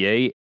the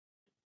NBA,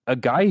 a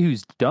guy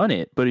who's done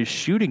it, but his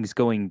shooting's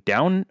going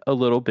down a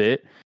little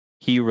bit.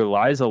 He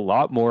relies a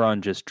lot more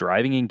on just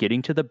driving and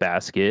getting to the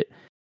basket,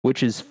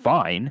 which is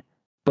fine,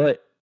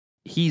 but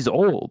he's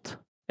old.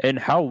 And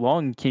how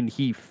long can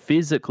he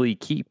physically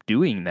keep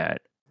doing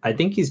that? I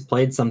think he's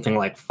played something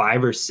like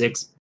 5 or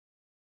 6,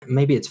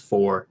 maybe it's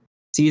 4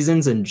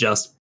 seasons in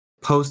just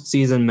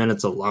postseason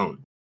minutes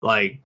alone.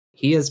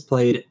 He has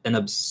played an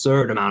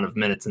absurd amount of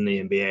minutes in the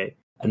NBA.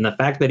 And the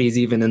fact that he's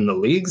even in the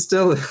league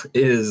still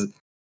is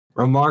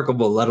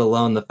remarkable, let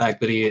alone the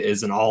fact that he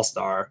is an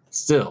all-star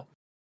still.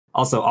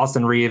 Also,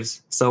 Austin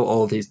Reeves, so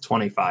old, he's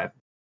 25.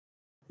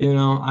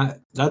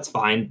 That's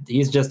fine.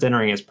 He's just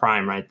entering his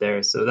prime right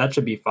there, so that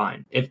should be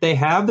fine. If they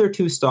have their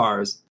 2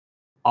 stars,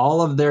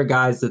 all of their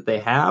guys that they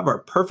have are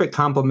perfect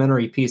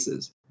complementary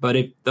pieces. But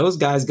if those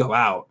guys go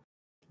out,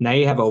 now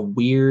you have a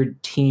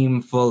weird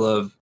team full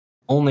of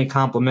only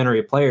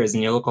complementary players,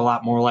 and you look a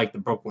lot more like the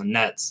Brooklyn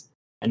Nets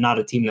and not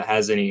a team that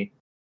has any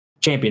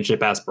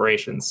championship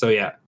aspirations. So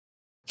yeah,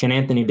 can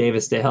Anthony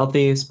Davis stay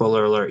healthy?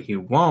 Spoiler alert, he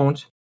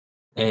won't.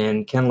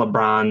 And can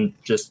LeBron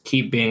just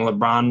keep being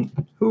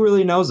LeBron? Who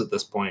really knows at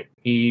this point?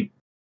 He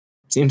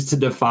seems to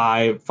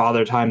defy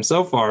father time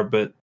so far,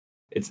 but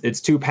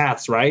it's two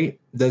paths, right?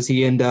 Does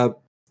he end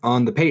up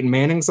on the Peyton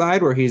Manning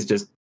side where he's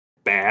just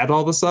bad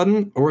all of a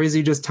sudden? Or is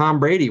he just Tom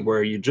Brady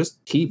where you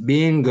just keep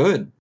being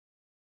good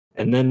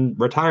and then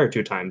retire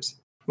 2 times?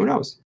 Who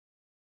knows?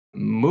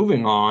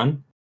 Moving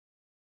on,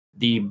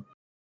 the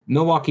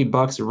Milwaukee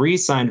Bucks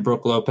re-signed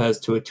Brook Lopez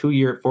to a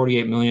 2-year,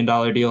 $48 million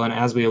deal, and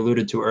as we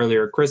alluded to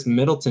earlier, Chris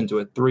Middleton to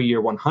a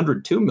 3-year,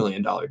 $102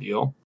 million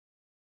deal.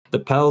 The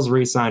Pels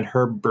re-signed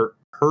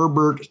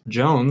Herbert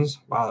Jones,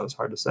 wow, that was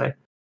hard to say,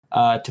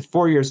 to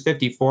 4 years,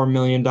 $54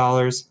 million.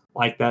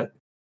 Like that.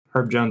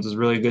 Herb Jones is a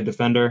really good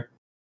defender.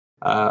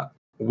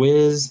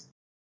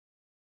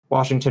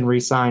 Washington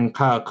re-signed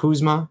Kyle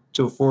Kuzma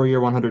to a 4-year,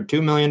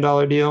 $102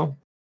 million deal.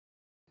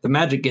 The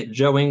Magic get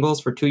Joe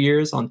Ingles for 2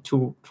 years on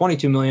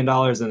 $22 million,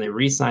 and they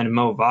re-signed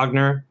Mo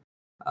Wagner,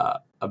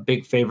 a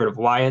big favorite of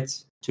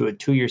Wyatt's, to a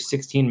 2-year,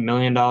 $16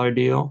 million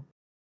deal.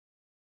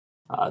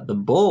 The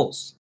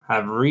Bulls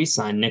have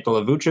re-signed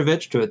Nikola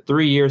Vucevic to a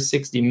 3-year,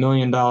 $60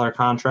 million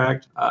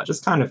contract.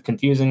 Just kind of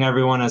confusing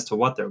everyone as to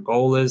what their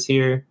goal is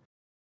here.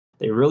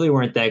 They really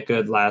weren't that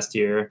good last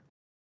year.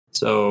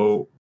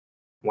 So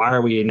why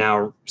are we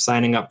now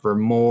signing up for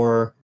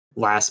more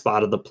last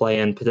spot of the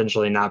play-in,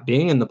 potentially not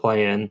being in the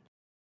play-in?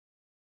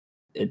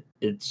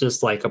 It's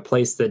just like a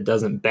place that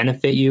doesn't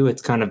benefit you.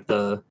 It's kind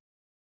of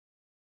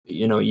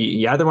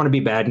you either want to be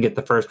bad and get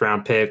the first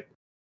round pick,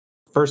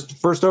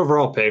 first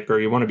overall pick, or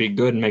you want to be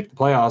good and make the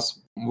playoffs.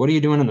 What are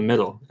you doing in the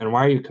middle? And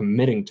why are you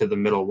committing to the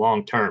middle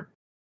long term?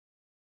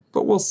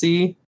 But we'll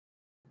see.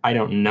 I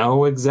don't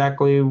know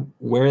exactly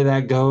where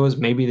that goes.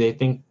 Maybe they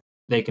think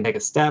they can take a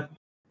step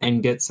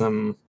and get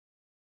some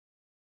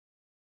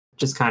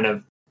just kind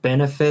of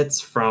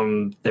benefits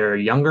from their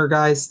younger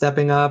guys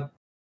stepping up.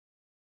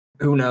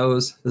 Who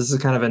knows? This is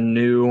kind of a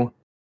new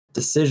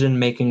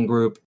decision-making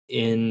group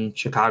in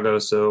Chicago,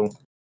 so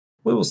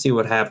we will see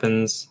what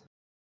happens.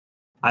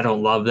 I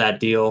don't love that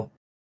deal.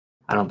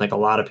 I don't think a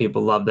lot of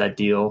people love that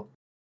deal.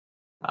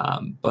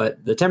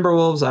 But the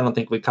Timberwolves, I don't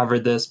think we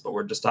covered this, but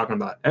we're just talking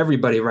about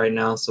everybody right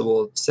now, so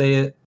we'll say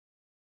it.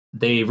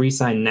 They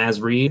re-signed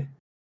Naz Reid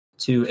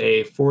to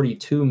a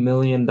 $42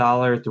 million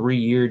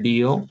 3-year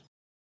deal.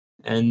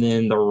 And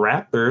then the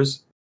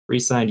Raptors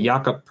re-signed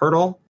Jakob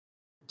Poeltl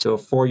to a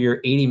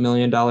 4-year, $80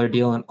 million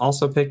deal, and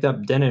also picked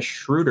up Dennis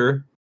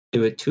Schroeder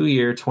to a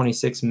 2-year,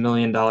 $26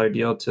 million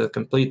deal to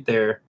complete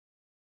their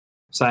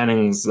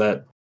signings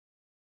that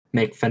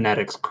make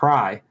fanatics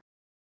cry.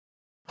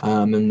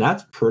 And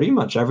that's pretty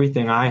much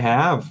everything I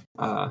have.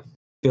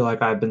 Feel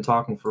like I've been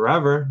talking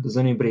forever. Does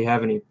anybody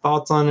have any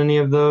thoughts on any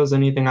of those?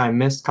 Anything I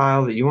missed,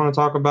 Kyle, that you want to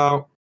talk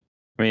about?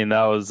 I mean,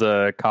 that was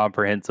a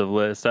comprehensive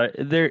list.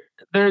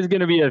 There's going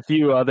to be a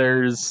few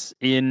others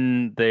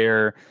in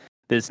there.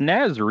 This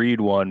Naz Reid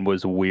one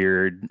was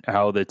weird,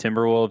 how the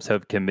Timberwolves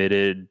have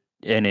committed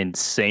an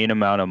insane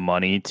amount of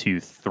money to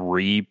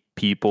 3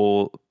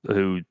 people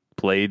who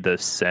played the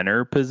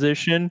center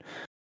position.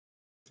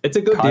 It's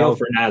a good deal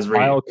for Naz Reid.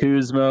 Kyle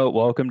Kuzma,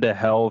 welcome to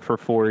hell for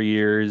 4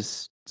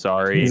 years.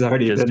 Sorry,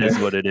 just is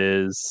what it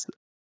is.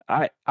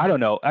 I don't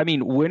know. I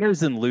mean,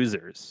 winners and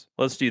losers.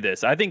 Let's do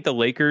this. I think the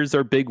Lakers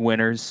are big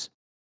winners.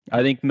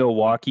 I think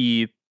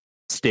Milwaukee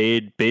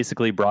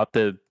basically brought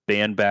the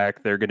band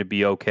back. They're going to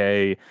be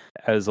okay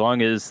as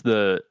long as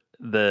the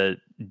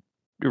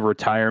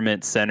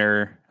retirement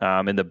center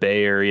in the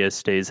Bay Area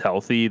stays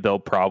healthy. They'll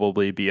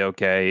probably be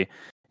okay.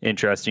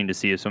 Interesting to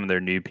see if some of their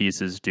new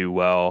pieces do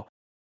well.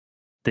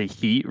 The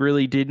Heat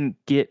really didn't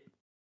get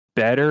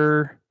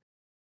better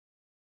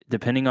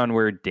depending on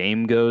where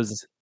Dame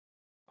goes.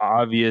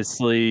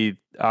 Obviously,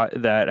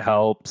 that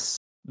helps.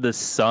 The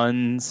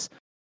Suns,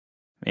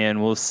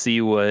 and we'll see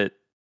what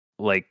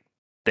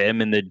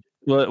them in the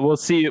we'll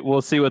see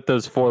what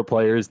those 4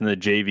 players in the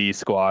JV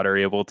squad are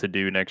able to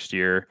do next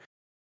year.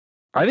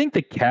 I think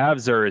the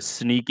Cavs are a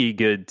sneaky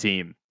good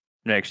team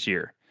next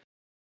year,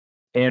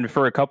 and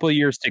for a couple of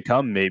years to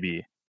come,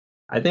 maybe.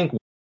 I think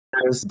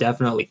there's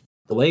definitely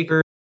the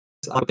Lakers.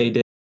 They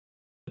did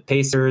the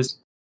Pacers,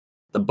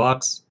 the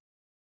Bucks,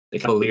 the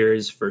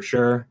Cavaliers for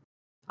sure.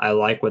 I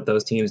like what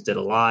those teams did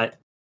a lot.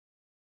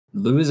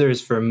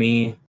 Losers for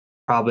me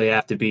probably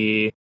have to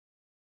be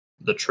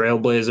the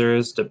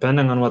Trailblazers,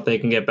 depending on what they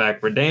can get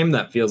back for Dame.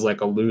 That feels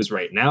like a lose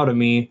right now to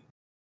me.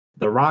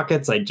 The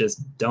Rockets, I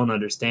just don't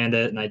understand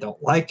it, and I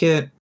don't like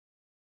it.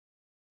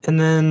 And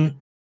then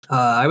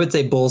I would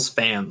say Bulls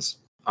fans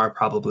are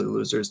probably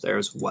losers there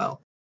as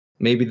well.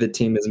 Maybe the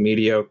team is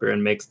mediocre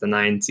and makes the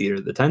 9 seed or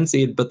the 10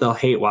 seed, but they'll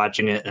hate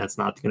watching it, and it's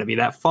not going to be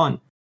that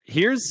fun.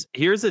 Here's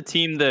a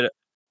team that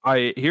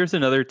here's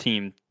another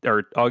team,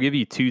 or I'll give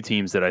you 2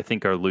 teams that I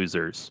think are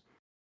losers.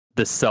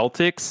 The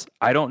Celtics,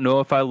 I don't know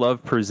if I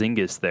love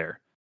Porzingis there.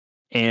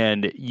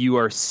 And you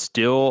are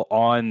still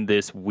on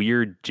this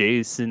weird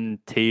Jason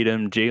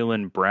Tatum,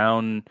 Jaylen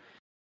Brown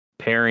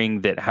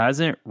pairing that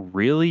hasn't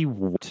really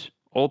worked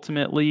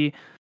ultimately.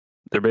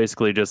 They're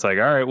basically just like,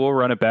 all right, we'll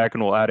run it back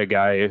and we'll add a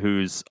guy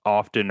who's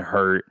often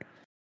hurt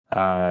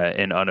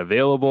and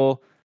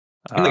unavailable.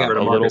 And they got rid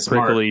of a little Marcus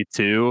Smart. prickly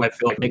too. I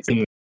feel like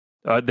mixing.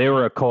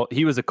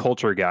 He was a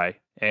culture guy,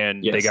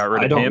 and Yes, they got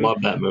rid of I don't him.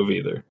 love that move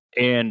either.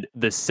 And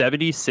the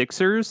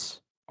 76ers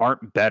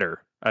aren't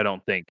better, I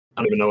don't think.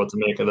 I don't even know what to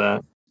make of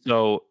that.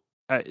 So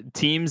there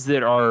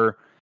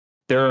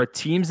are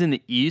teams in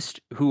the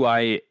East who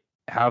I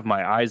have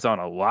my eyes on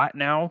a lot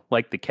now,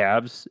 like the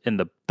Cavs, and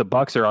the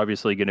Bucks are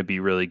obviously going to be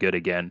really good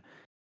again.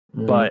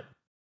 Mhm. But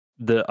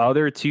the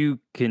other two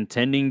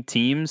contending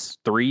teams,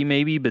 3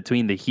 maybe,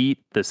 between the Heat,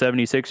 the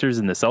 76ers,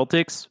 and the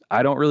Celtics,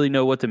 I don't really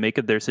know what to make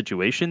of their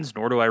situations,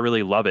 nor do I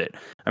really love it.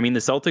 I mean, the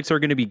Celtics are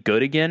going to be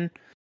good again,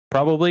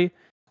 probably.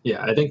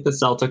 Yeah, I think the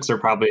Celtics are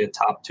probably a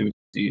top 2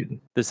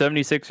 seed. The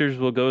 76ers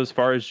will go as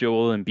far as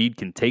Joel Embiid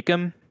can take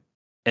them,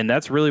 and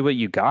that's really what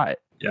you got.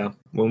 Yeah.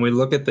 When we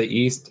look at the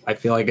East, I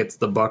feel like it's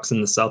the Bucks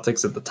and the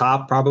Celtics at the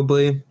top,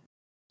 probably.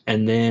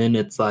 And then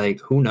it's like,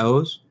 who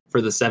knows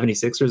for the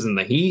 76ers and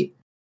the Heat?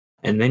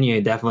 And then you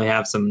definitely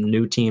have some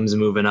new teams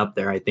moving up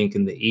there, I think,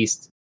 in the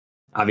East.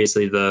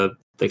 Obviously, the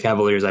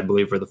Cavaliers, I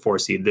believe, are the 4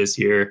 seed this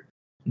year.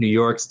 New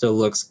York still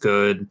looks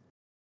good.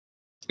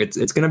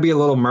 It's going to be a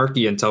little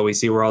murky until we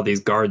see where all these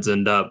guards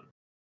end up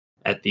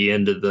at the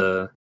end of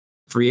the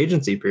free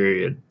agency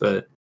period.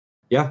 But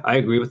yeah, I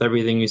agree with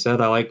everything you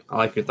said. I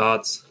like your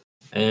thoughts.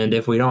 And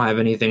if we don't have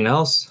anything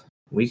else,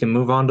 we can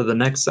move on to the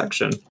next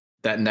section.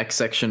 That next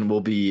section will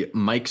be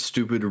Mike's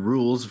stupid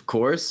rules, of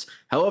course.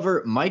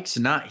 However, Mike's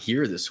not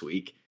here this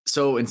week.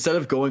 So instead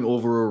of going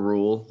over a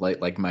rule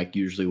like Mike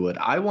usually would,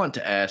 I want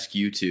to ask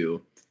you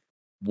two,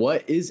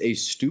 what is a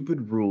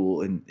stupid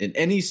rule in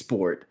any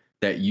sport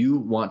that you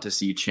want to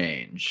see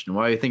changed? And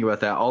while you think about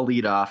that, I'll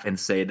lead off and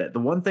say that the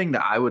one thing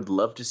that I would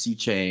love to see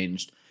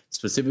changed,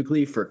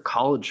 specifically for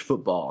college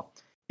football,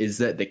 is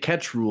that the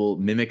catch rule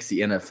mimics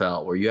the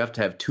NFL, where you have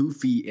to have 2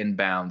 feet in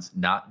bounds,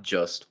 not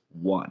just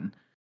 1.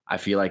 I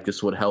feel like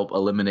this would help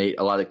eliminate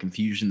a lot of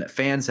confusion that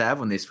fans have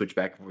when they switch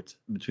back and forth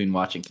between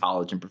watching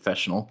college and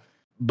professional.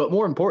 But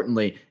more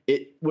importantly,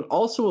 it would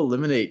also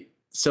eliminate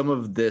some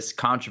of this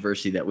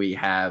controversy that we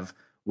have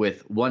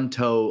with one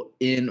toe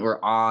in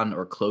or on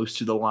or close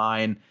to the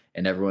line.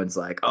 And everyone's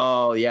like,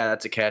 oh, yeah,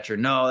 that's a catch, or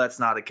no, that's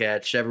not a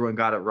catch. Everyone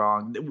got it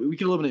wrong. We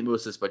can eliminate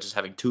most of this by just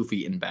having 2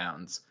 feet in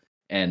bounds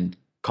and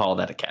call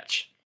that a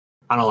catch.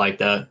 I don't like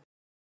that.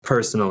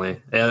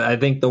 Personally, I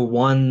think the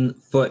 1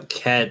 foot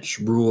catch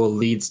rule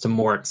leads to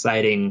more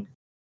exciting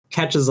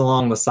catches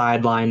along the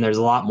sideline. There's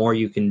a lot more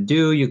you can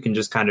do. You can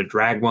just kind of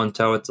drag one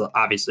toe. It's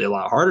obviously a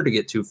lot harder to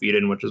get 2 feet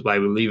in, which is why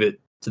we leave it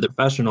to the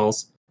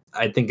professionals.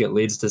 I think it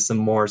leads to some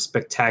more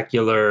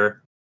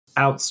spectacular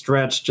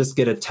outstretch, just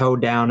get a toe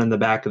down in the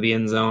back of the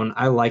end zone.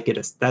 I like it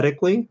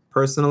aesthetically,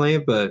 personally,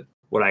 but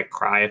would I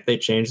cry if they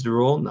changed the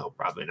rule? No,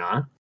 probably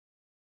not.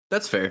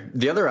 That's fair.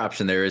 The other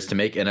option there is to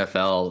make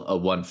NFL a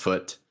 1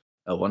 foot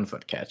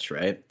catch,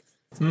 right?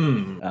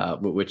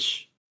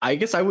 Which I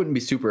guess I wouldn't be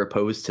super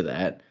opposed to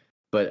that,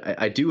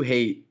 but I do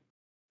hate,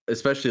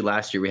 especially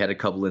last year, we had a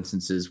couple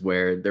instances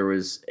where there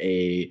was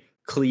a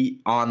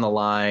cleat on the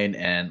line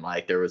and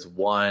like there was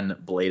 1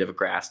 blade of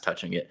grass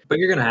touching it. But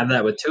you're going to have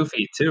that with 2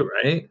 feet too,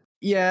 right?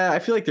 Yeah, I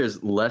feel like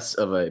there's less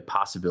of a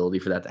possibility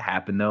for that to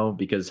happen though,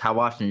 because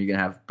how often are you going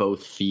to have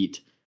both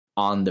feet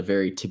on the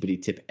very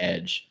tippity tip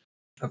edge?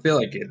 I feel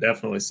like you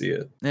definitely see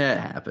it. Yeah,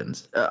 it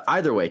happens.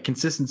 Either way,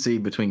 consistency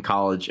between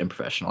college and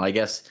professional. I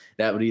guess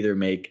that would either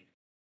make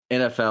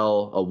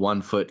NFL a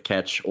 1 foot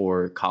catch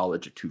or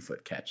college a 2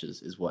 foot catch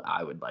is what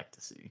I would like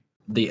to see.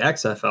 The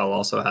XFL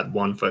also had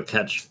 1 foot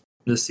catch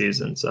this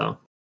season, so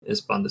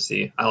it's fun to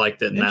see. I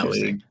liked it in that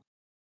league.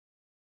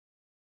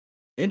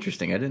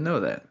 Interesting. I didn't know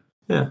that.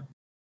 Yeah.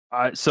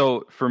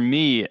 So for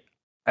me,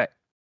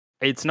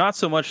 it's not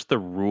so much the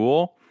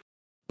rule,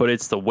 but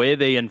it's the way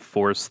they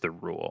enforce the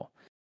rule.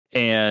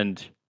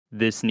 And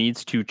this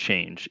needs to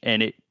change.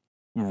 And it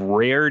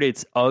reared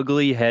its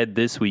ugly head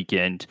this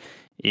weekend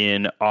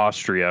in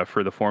Austria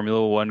for the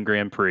Formula One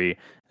Grand Prix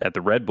at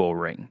the Red Bull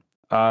Ring.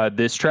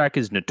 This track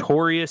is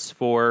notorious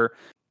for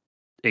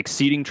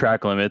exceeding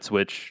track limits,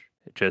 which,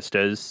 just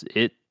as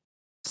it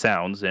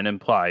sounds and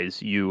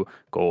implies, you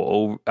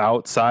go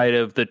outside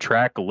of the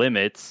track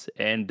limits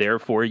and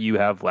therefore you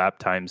have lap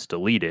times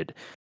deleted.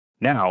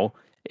 Now,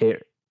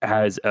 it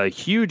has a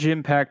huge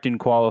impact in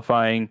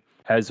qualifying,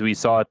 as we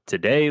saw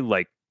today,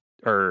 on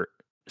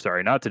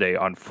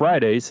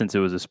Friday, since it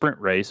was a sprint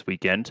race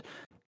weekend.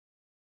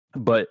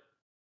 But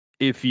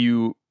if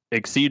you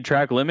exceed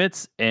track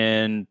limits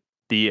and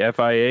the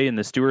FIA and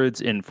the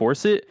stewards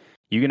enforce it,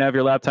 you can have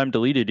your lap time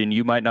deleted and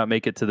you might not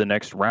make it to the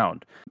next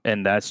round.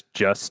 And that's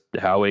just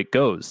how it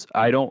goes.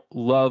 I don't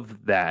love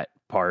that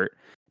part.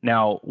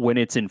 Now, when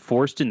it's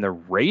enforced in the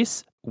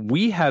race,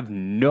 we have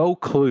no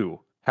clue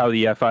how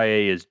the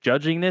FIA is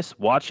judging this,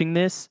 watching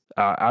this.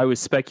 I was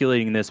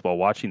speculating this while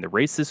watching the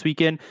race this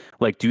weekend.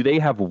 Like, do they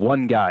have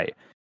one guy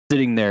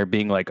sitting there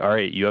being like, all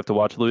right, you have to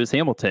watch Lewis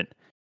Hamilton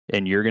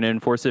and you're going to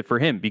enforce it for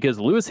him? Because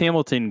Lewis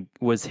Hamilton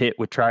was hit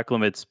with track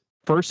limits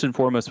first and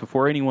foremost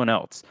before anyone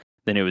else.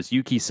 then it was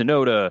Yuki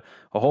Tsunoda,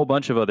 a whole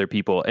bunch of other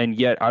people. And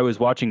yet I was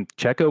watching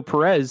Checo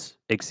Perez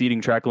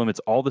exceeding track limits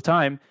all the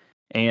time,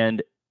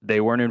 and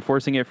they weren't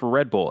enforcing it for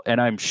Red Bull. And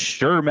I'm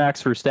sure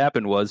Max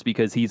Verstappen was,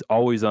 because he's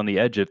always on the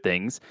edge of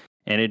things,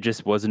 and it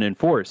just wasn't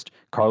enforced.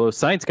 Carlos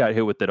Sainz got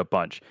hit with it a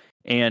bunch.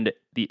 And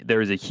there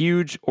was a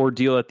huge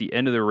ordeal at the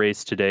end of the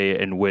race today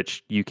in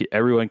which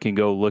everyone can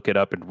go look it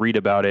up and read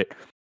about it.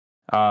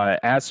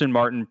 Aston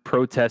Martin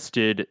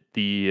protested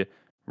the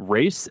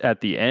race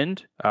at the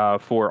end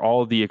for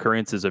all of the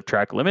occurrences of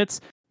track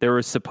limits. There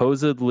was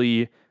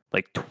supposedly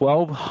like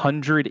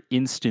 1,200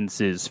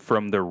 instances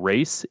from the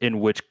race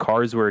in which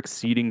cars were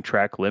exceeding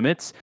track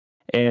limits.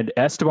 And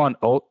Esteban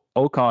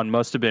Ocon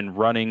must have been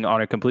running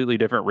on a completely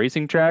different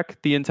racing track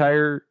the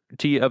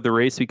entirety of the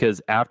race,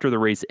 because after the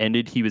race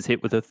ended, he was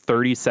hit with a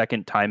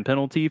 30-second time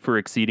penalty for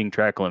exceeding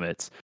track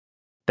limits.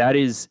 That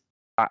is,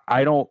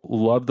 I don't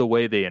love the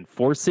way they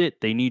enforce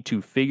it. They need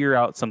to figure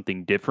out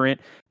something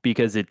different,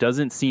 because it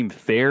doesn't seem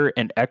fair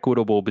and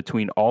equitable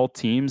between all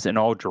teams and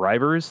all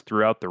drivers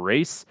throughout the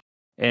race.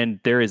 And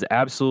there is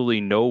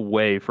absolutely no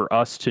way for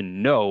us to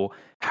know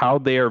how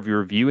they are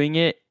reviewing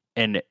it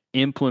and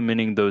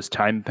implementing those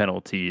time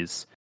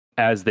penalties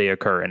as they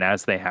occur and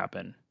as they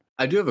happen.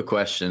 I do have a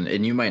question,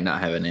 and you might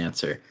not have an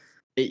answer.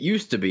 It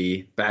used to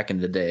be back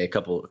in the day, a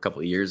couple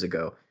of years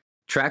ago,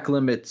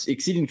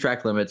 exceeding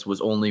track limits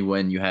was only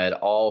when you had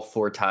all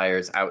 4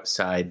 tires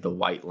outside the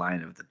white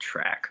line of the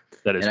track.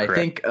 That is correct. I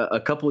think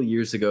a couple of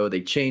years ago,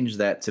 they changed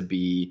that to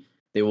be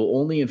they will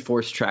only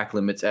enforce track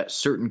limits at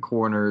certain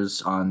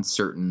corners on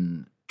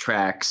certain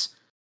tracks.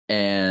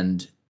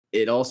 And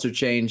it also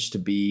changed to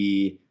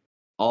be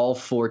all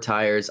 4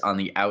 tires on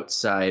the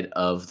outside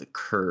of the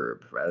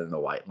curb rather than the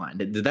white line.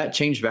 Did that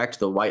change back to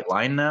the white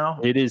line now?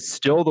 It is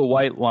still the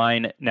white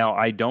line. Now,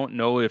 I don't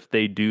know if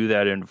they do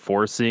that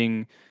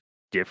enforcing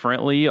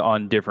differently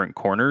on different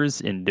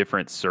corners in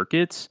different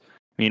circuits.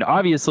 I mean,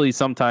 obviously,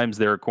 sometimes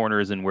there are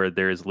corners in where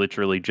there's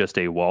literally just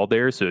a wall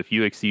there. So if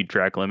you exceed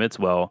track limits,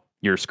 well,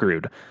 you're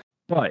screwed.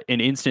 But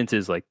in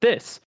instances like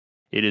this,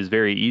 it is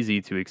very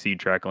easy to exceed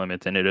track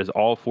limits, and it is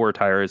all 4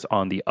 tires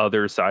on the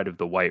other side of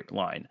the white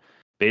line.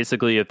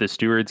 Basically, if the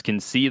stewards can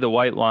see the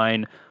white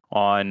line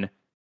on,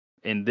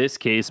 in this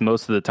case,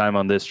 most of the time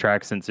on this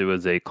track, since it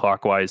was a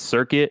clockwise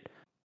circuit,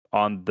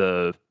 on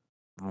the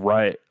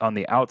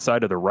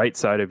outside of the right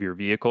side of your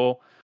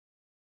vehicle,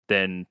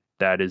 then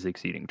that is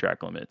exceeding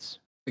track limits.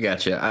 I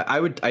gotcha.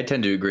 I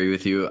tend to agree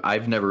with you.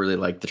 I've never really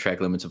liked the track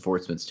limits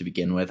enforcements to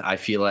begin with. I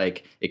feel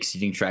like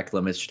exceeding track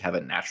limits should have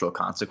a natural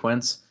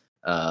consequence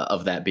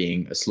of that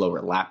being a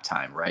slower lap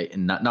time, right?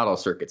 And not all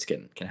circuits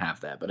can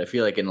have that. But I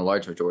feel like in a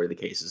large majority of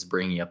the cases,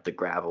 bringing up the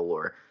gravel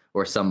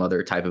or some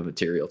other type of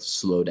material to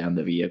slow down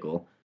the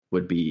vehicle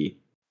would be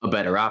a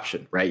better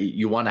option, right?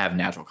 You want to have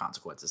natural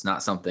consequences,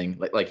 not something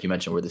like you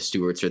mentioned where the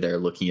stewards are there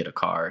looking at a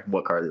car,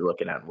 what car they're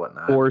looking at and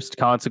whatnot. Forced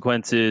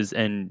consequences,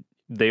 and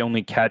they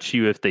only catch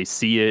you if they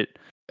see it.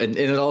 And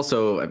it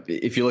also,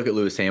 if you look at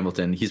Lewis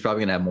Hamilton, he's probably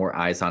going to have more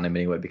eyes on him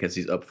anyway because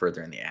he's up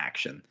further in the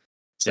action.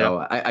 So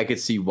yeah. I could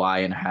see why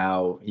and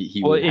how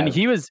he well, and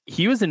he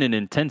was in an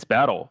intense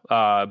battle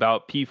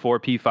about P4,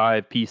 P5,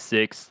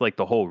 P6, like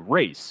the whole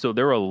race. So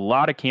there were a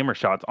lot of camera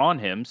shots on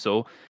him.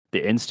 So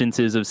the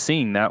instances of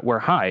seeing that were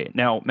high.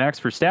 Now, Max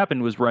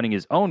Verstappen was running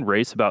his own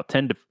race about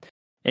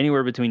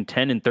anywhere between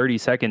 10 and 30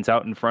 seconds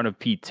out in front of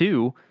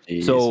P2.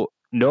 Jeez. So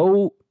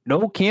no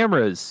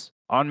cameras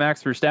on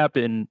Max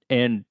Verstappen,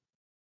 and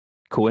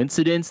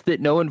coincidence that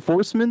no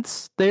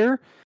enforcement's there?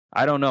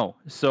 I don't know.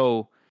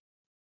 So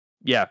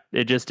yeah,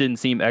 it just didn't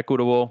seem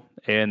equitable,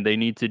 and they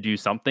need to do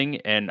something.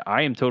 And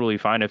I am totally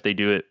fine if they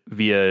do it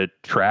via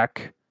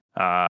track,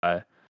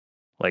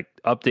 like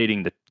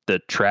updating the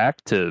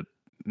track to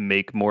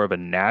make more of a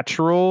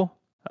natural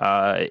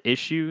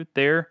issue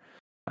there,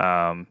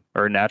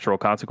 or natural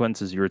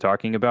consequences you were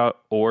talking about,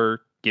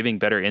 or giving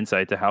better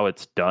insight to how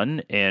it's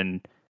done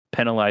and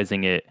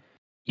penalizing it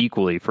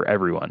equally for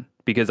everyone.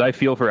 Because I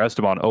feel for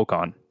Esteban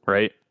Ocon,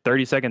 right?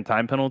 30-second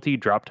time penalty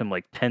dropped him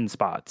like 10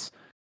 spots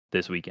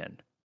this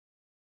weekend.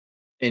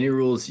 Any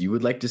rules you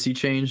would like to see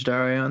changed,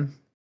 Ariane?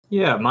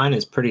 Yeah, mine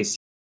is pretty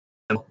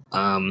simple.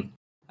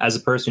 As a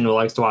person who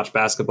likes to watch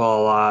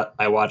basketball a lot,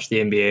 I watch the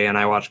NBA and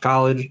I watch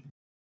college.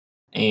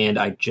 And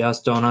I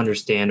just don't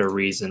understand a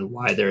reason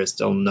why there is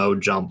still no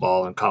jump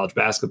ball in college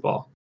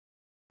basketball.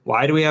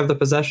 Why do we have the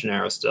possession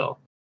arrow still?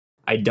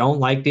 I don't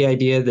like the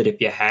idea that if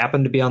you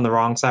happen to be on the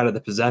wrong side of the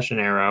possession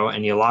arrow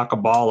and you lock a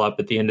ball up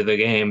at the end of the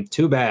game,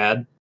 too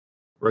bad.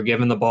 We're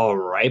giving the ball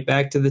right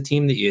back to the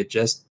team that you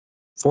just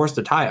forced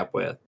a tie up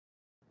with.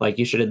 Like,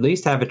 you should at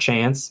least have a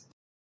chance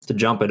to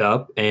jump it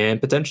up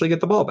and potentially get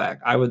the ball back.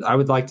 I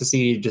would like to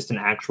see just an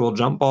actual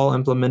jump ball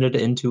implemented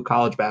into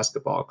college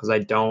basketball, because I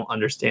don't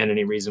understand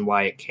any reason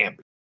why it can't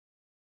be.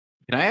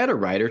 Can I add a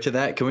rider to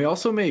that? Can we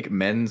also make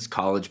men's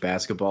college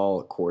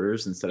basketball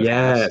quarters instead of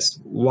halves? Yes.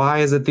 Why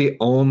is it the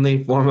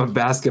only form of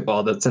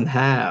basketball that's in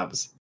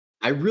halves?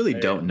 I really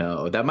don't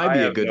know. That might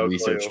be a good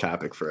research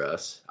topic for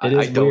us. I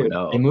don't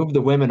know. They moved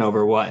the women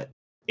over, 8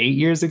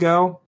 years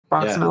ago?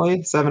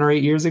 Approximately 7 or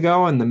 8 years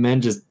ago, and the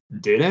men just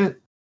didn't.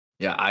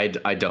 Yeah,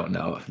 I don't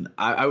know.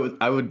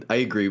 I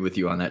agree with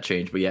you on that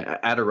change, but yeah,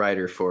 add a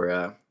rider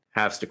for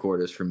halves to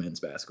quarters for men's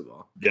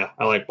basketball. Yeah,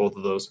 I like both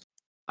of those.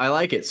 I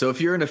like it. So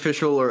if you're an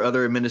official or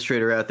other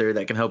administrator out there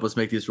that can help us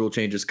make these rule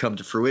changes come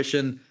to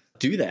fruition,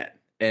 do that.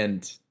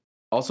 And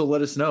also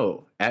let us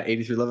know at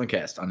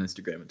 8311cast on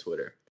Instagram and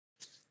Twitter.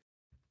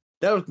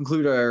 That will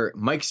conclude our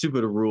Mike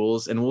Stupid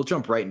rules, and we'll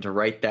jump right into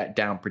write that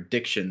down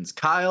predictions.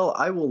 Kyle,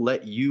 I will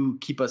let you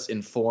keep us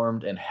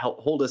informed and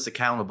hold us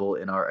accountable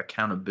in our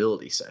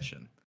accountability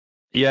session.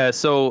 Yeah,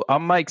 so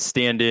I'm Mike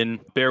stand-in.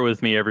 Bear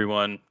with me,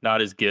 everyone.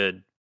 Not as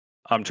good.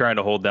 I'm trying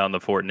to hold down the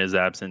fort in his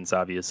absence,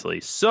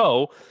 obviously.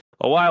 So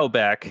a while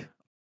back,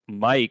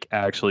 Mike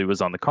actually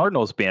was on the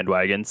Cardinals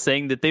bandwagon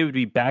saying that they would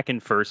be back in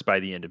first by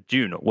the end of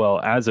June.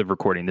 Well, as of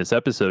recording this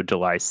episode,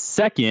 July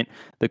 2nd,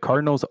 the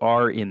Cardinals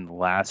are in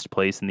last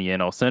place in the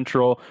NL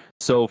Central.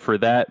 So for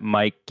that,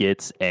 Mike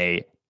gets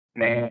a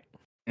nah.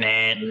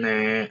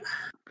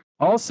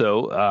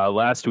 Also,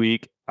 last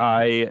week,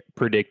 I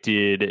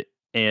predicted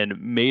and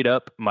made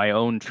up my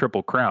own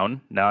Triple Crown,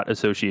 not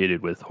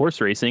associated with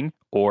horse racing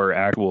or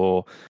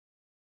actual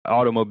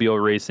automobile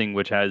racing,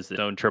 which has its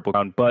own Triple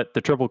Crown, but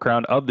the Triple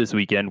Crown of this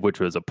weekend, which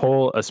was a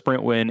pole, a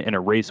sprint win, and a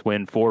race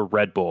win for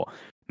Red Bull.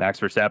 Max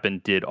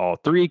Verstappen did all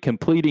three,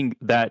 completing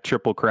that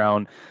Triple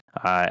Crown,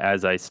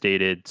 as I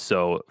stated.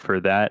 So for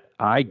that,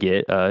 I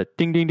get a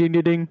ding, ding, ding,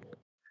 ding, ding.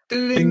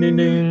 Ding, ding,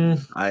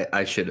 ding.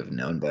 I should have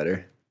known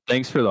better.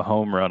 Thanks for the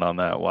home run on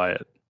that,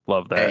 Wyatt.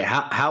 Love that. Hey,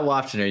 how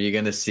often are you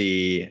going to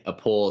see a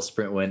pole,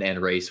 sprint win,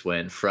 and race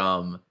win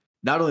from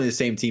not only the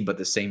same team, but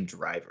the same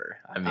driver?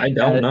 I mean, I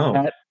don't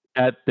know.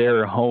 At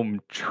their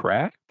home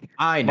track?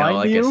 I know,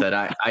 like you? I said,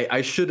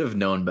 I should have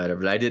known better,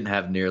 but I didn't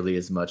have nearly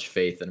as much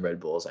faith in Red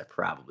Bull as I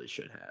probably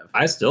should have.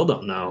 I still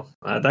don't know.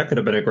 That could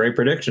have been a great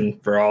prediction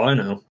for all I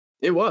know.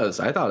 It was.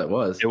 I thought it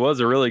was. It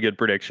was a really good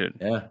prediction.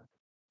 Yeah.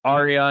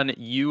 Ariane,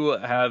 you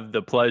have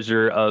the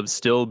pleasure of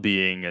still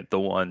being the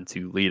one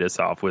to lead us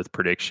off with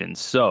predictions.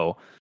 So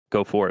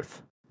go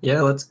forth.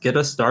 Yeah, let's get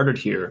us started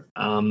here.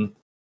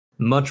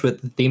 Much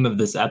with the theme of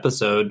this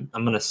episode,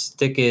 I'm going to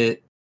stick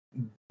it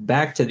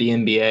back to the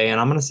NBA, and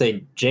I'm going to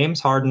say James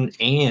Harden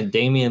and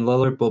Damian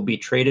Lillard will be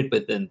traded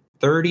within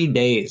 30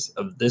 days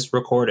of this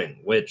recording,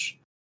 which,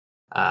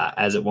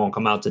 as it won't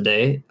come out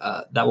today,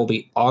 that will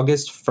be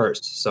August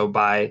 1st. So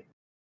by,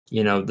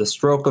 the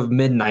stroke of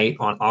midnight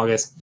on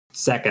August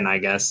 2nd, I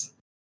guess,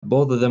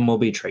 both of them will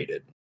be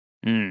traded.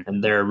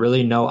 And there are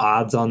really no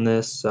odds on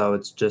this, so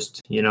it's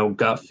just,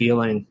 gut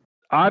feeling.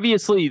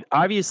 Obviously,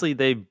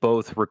 they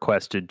both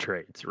requested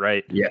trades,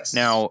 right? Yes.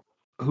 Now,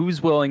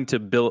 who's willing to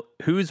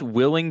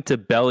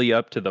belly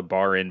up to the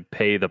bar and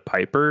pay the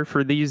piper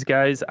for these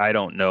guys? I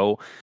don't know.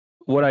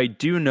 What I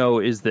do know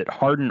is that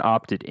Harden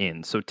opted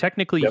in. So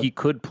technically he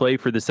could play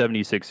for the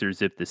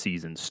 76ers if the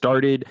season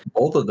started.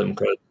 Both of them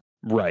could.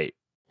 Right.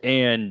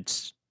 And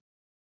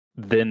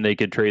then they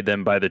could trade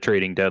them by the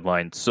trading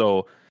deadline.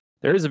 So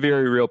there is a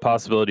very real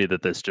possibility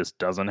that this just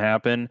doesn't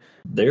happen.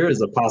 There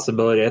is a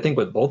possibility, I think,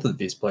 with both of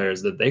these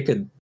players that they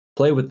could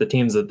play with the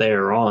teams that they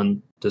are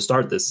on to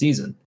start this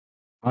season.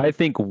 I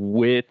think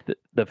with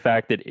the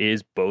fact that it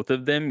is both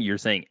of them, you're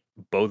saying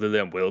both of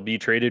them will be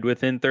traded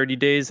within 30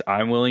 days.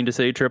 I'm willing to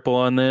say triple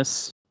on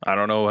this. I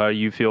don't know how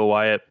you feel,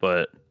 Wyatt,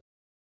 but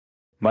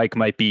Mike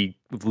might be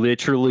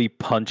literally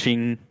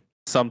punching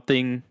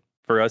something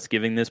for us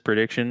giving this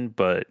prediction,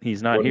 but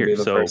he's not here,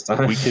 so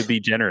we could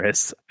be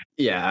generous.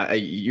 Yeah,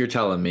 you're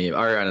telling me.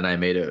 Ariane and I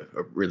made a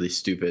really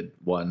stupid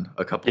one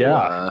a couple,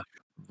 a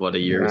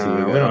year or two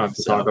ago. We don't have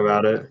to talk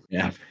about it.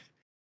 Yeah.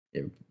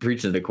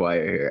 Preaching to the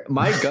choir here.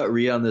 My gut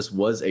read on this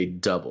was a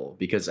double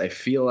because I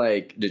feel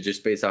like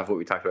just based off what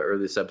we talked about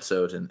earlier this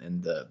episode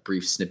and the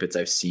brief snippets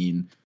I've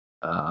seen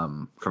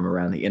from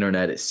around the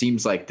internet, it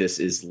seems like this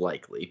is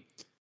likely.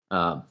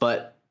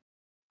 But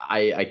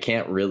I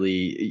can't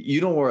really. You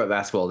know more about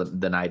basketball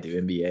than I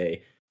do.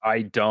 NBA.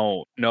 I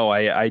don't. No,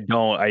 I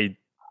don't. I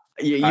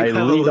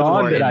lead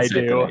on that I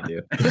do.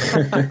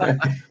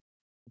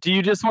 Do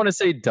you just want to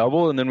say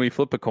double and then we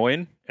flip a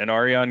coin and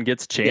Ariane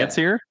gets chance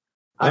here?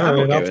 I'm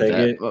okay with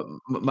that.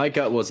 My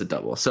gut was a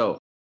double. So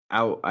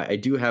I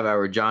do have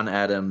our John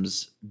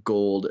Adams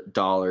gold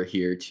dollar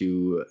here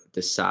to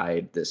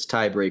decide this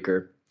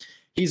tiebreaker.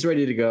 He's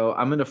ready to go.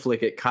 I'm going to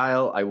flick it.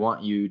 Kyle, I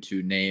want you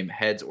to name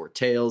heads or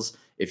tails.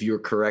 If you're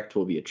correct, it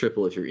will be a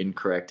triple. If you're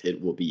incorrect,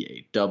 it will be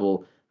a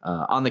double.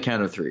 On the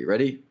count of three.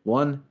 Ready?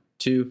 1,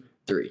 2,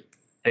 3.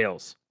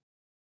 Tails.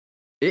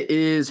 It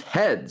is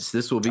heads.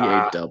 This will be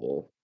a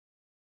double.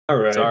 All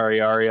right.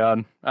 Sorry,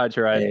 Ariane. I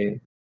tried.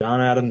 Hey, John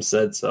Adams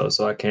said so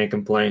I can't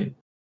complain.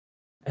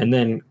 And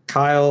then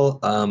Kyle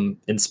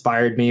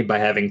inspired me by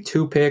having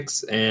 2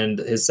 picks, and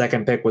his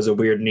second pick was a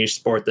weird niche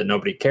sport that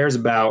nobody cares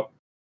about.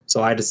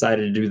 So I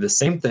decided to do the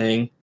same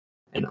thing,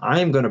 and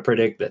I'm going to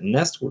predict that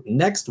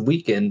next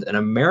weekend, an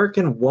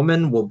American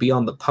woman will be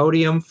on the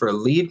podium for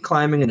lead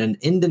climbing, and an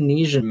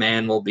Indonesian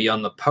man will be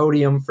on the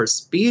podium for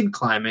speed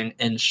climbing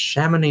in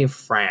Chamonix,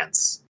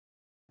 France,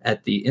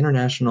 at the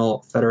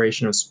International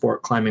Federation of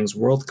Sport Climbing's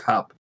World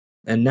Cup.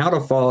 And now to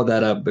follow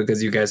that up,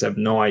 because you guys have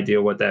no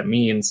idea what that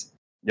means,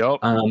 Yep.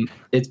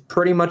 It's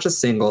pretty much a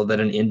single that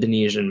an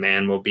Indonesian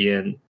man will be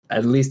in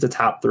at least a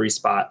top 3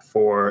 spot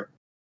for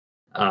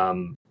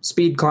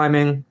speed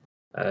climbing.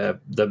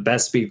 The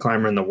best speed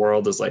climber in the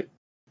world is like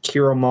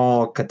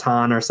Kiramal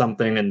Katan or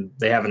something, and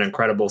they have an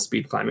incredible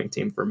speed climbing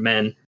team for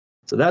men.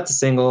 So that's a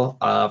single.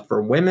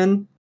 For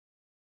women,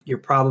 you're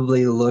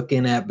probably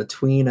looking at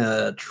between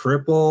a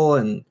triple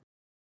and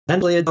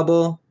potentially a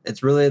double.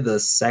 It's really the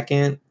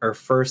second or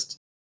first.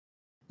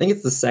 I think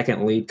it's the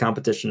second lead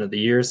competition of the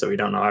year, so we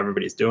don't know how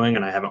everybody's doing,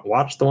 and I haven't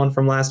watched the one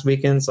from last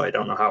weekend, so I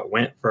don't know how it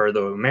went for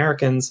the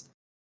Americans.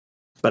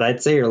 But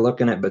I'd say you're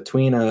looking at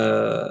between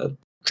a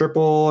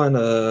triple and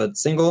a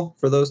single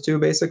for those two,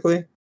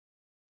 basically.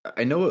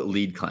 I know what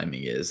lead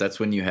climbing is. That's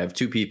when you have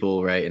two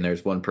people, right? And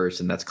there's one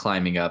person that's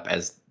climbing up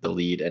as the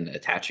lead and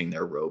attaching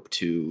their rope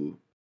to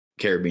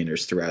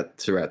carabiners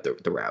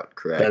throughout the route,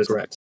 correct? That is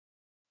correct.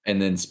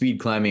 And then speed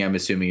climbing, I'm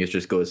assuming, is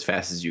just go as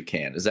fast as you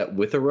can. Is that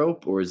with a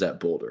rope or is that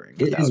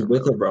bouldering? It is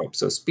with a rope.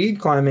 So speed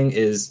climbing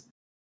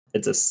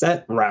it's a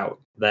set route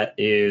that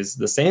is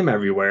the same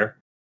everywhere.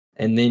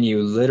 And then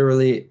you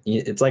literally,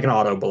 it's like an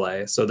auto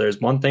belay. So there's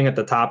one thing at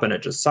the top and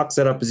it just sucks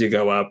it up as you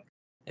go up.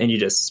 And you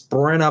just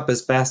sprint up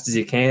as fast as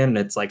you can. And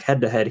it's like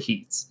head-to-head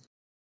heats.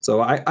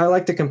 So I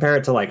like to compare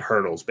it to like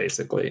hurdles,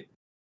 basically.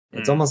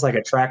 It's almost like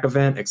a track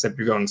event, except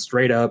you're going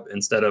straight up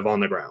instead of on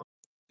the ground.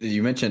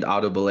 You mentioned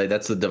auto belay.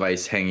 That's the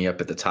device hanging up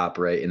at the top,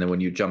 right? And then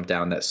when you jump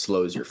down, that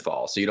slows your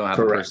fall. So you don't have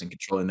a person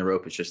controlling the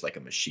rope. It's just like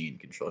a machine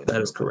controlling the rope.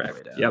 That is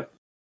correct. Yep.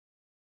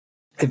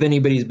 If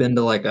anybody's been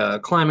to like a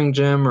climbing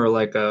gym or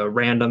like a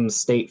random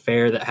state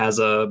fair that has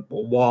a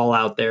wall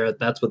out there,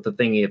 that's what the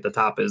thingy at the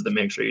top is to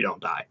make sure you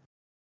don't die.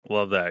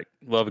 Love that.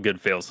 Love a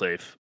good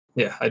fail-safe.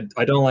 Yeah,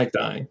 I don't like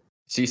dying.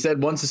 So you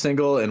said one's a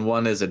single and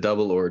one is a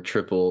double or a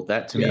triple.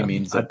 That to me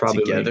means that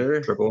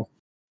together, triple.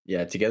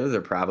 Yeah, together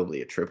they're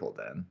probably a triple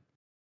then.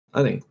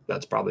 I think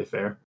that's probably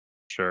fair.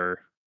 Sure.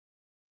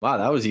 Wow,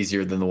 that was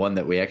easier than the one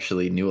that we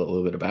actually knew a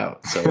little bit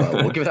about. So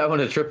we'll give that one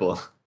a triple.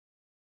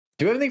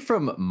 Do we have anything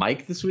from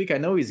Mike this week? I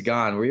know he's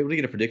gone. Were you able to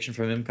get a prediction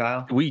from him,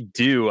 Kyle? We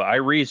do. I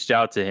reached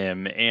out to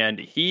him, and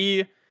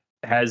he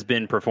has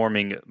been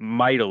performing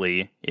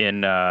mightily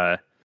in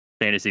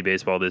fantasy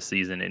baseball this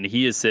season, and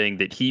he is saying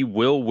that he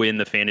will win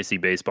the fantasy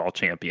baseball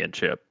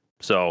championship.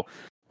 So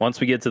once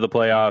we get to the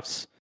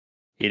playoffs,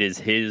 it is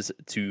his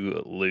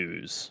to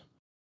lose.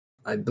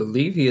 I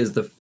believe he is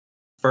the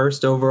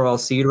first overall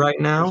seed right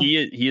now.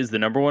 He is the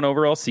number 1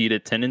 overall seed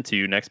at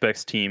 10-2. Next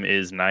best team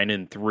is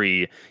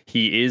 9-3.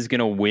 He is going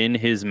to win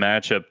his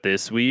matchup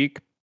this week,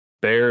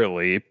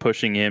 barely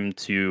pushing him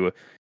to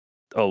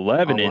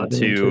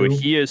 11-2.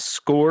 He has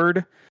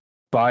scored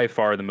by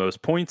far the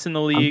most points in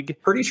the league.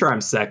 I'm pretty sure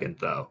I'm second,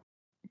 though.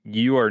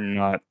 You are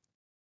not.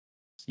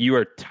 You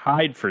are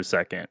tied for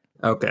second.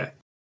 Okay.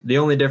 The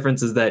only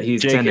difference is that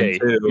he's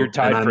 10-2. You're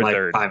tied and I'm for like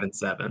third.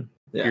 5-7.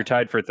 Yeah. You're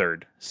tied for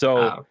third.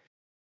 So,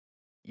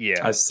 yeah,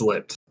 I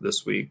slipped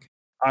this week.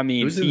 I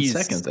mean, who's in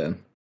second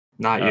then?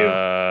 Not you.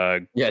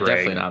 Yeah, Greg.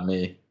 definitely not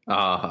me.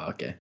 Oh,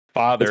 okay.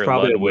 Father it's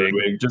probably Ludwig. a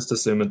Ludwig. Just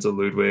assume it's a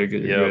Ludwig.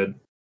 You're good.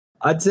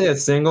 I'd say a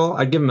single.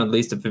 I'd give him at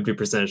least a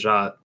 50%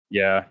 shot.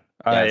 Yeah,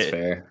 that's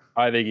fair.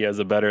 I think he has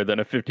a better than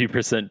a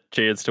 50%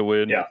 chance to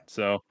win. Yeah.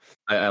 So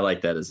I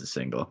like that as a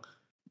single.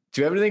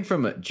 Do you have anything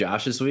from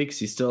Josh this week? Is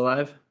he still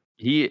alive?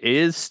 He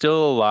is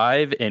still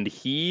alive, and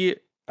he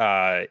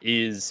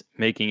is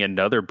making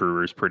another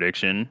Brewers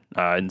prediction.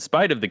 In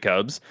spite of the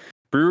Cubs,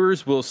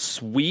 Brewers will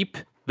sweep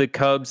the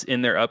Cubs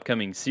in their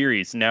upcoming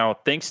series. Now,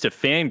 thanks to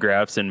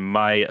Fangraphs and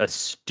my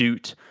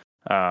astute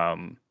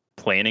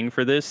planning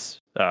for this,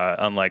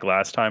 unlike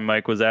last time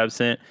Mike was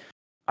absent,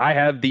 I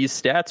have these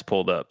stats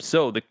pulled up.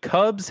 So the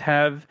Cubs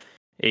have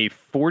a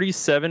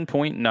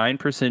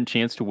 47.9%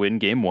 chance to win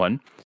Game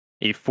 1,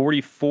 a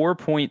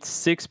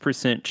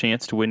 44.6%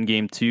 chance to win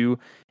Game 2,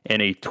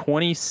 and a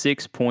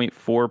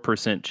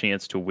 26.4%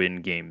 chance to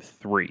win Game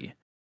 3.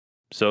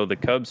 So the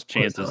Cubs'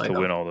 chances to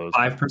win all those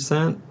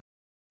 5%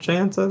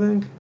 chance, I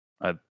think.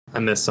 I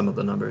missed some of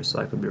the numbers, so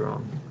I could be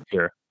wrong.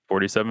 Here,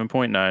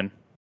 47.9,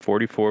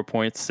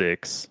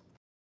 44.6,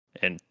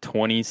 and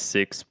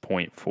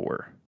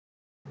 26.4.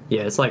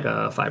 Yeah, it's like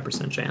a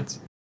 5% chance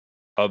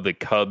of the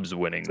Cubs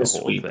winning the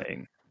whole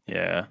thing.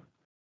 Yeah.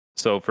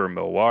 So for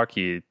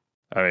Milwaukee,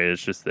 I mean,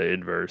 it's just the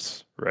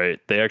inverse, right?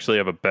 They actually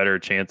have a better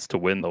chance to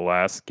win the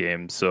last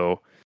game.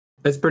 So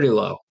it's pretty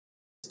low.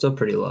 Still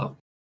pretty low.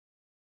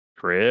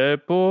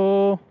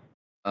 Triple?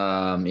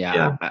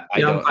 Yeah. I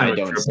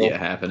don't see it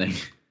happening.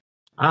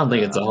 I don't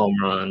think it's a home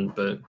run,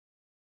 but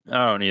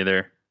I don't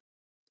either.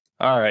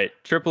 All right.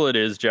 Triple it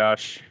is,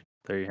 Josh.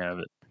 There you have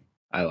it.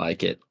 I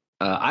like it.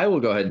 I will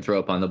go ahead and throw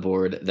up on the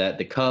board that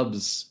the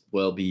Cubs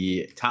will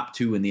be top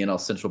 2 in the NL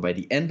Central by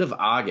the end of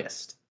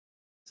August.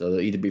 So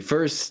they'll either be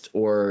first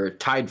or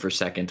tied for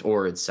second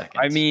or in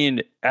second. I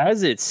mean,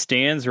 as it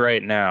stands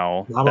right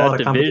now,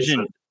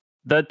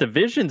 that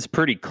division's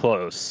pretty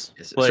close.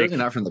 It's certainly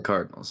not from the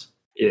Cardinals.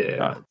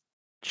 Yeah.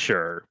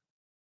 Sure.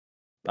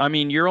 I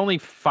mean, you're only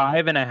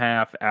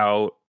 5.5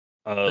 out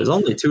of... There's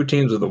only 2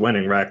 teams with a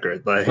winning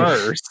record.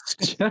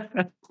 First.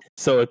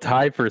 So a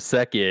tie for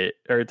second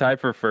or a tie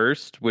for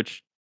first,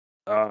 which,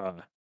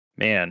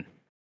 man,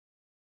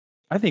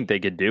 I think they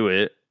could do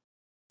it.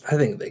 I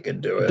think they could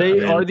do it.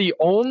 They are the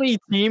only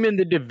team in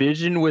the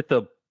division with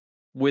a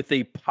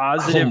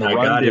positive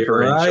run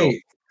differential.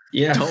 Right.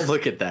 Yeah. Don't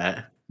look at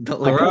that. Don't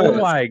All look right. at Oh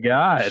that. my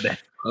god!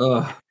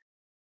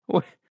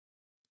 What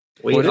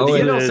What The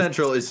is NL this?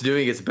 Central is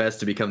doing its best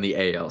to become the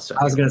AL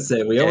Central. I was gonna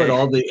say we owe it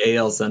all the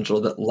AL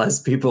Central that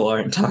less people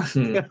are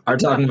talking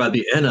about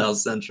the NL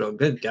Central.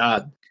 Good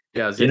God.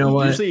 Yeah, You know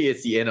what? Usually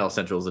it's the NL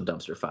Central is a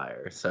dumpster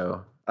fire.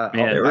 So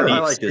Man, I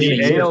like this. The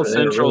Yeah, AL they're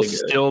Central really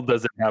good. still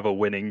doesn't have a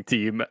winning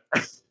team.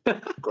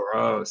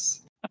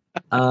 Gross.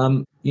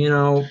 You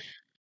know,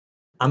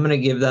 I'm gonna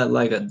give that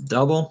like a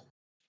double.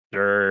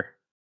 Sure.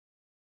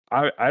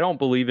 I don't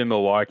believe in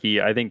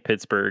Milwaukee. I think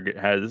Pittsburgh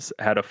has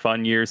had a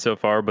fun year so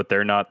far, but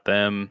they're not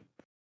them.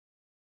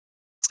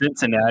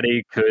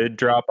 Cincinnati could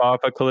drop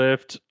off a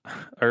cliff.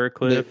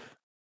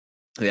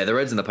 Yeah, the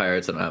Reds and the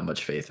Pirates I don't have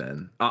much faith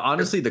in.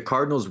 Honestly, the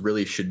Cardinals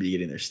really should be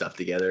getting their stuff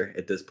together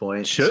at this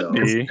point. Should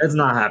be. It's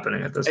not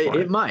happening at this point.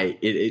 It might.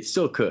 It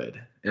still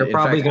could. They're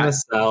probably going to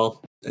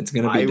sell. It's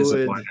going to be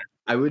disappointing.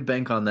 I would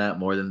bank on that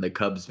more than the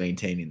Cubs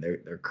maintaining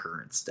their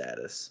current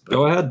status. But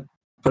go ahead.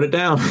 Put it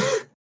down.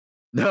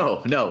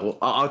 No.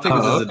 I'll take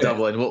this as a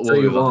double, and we'll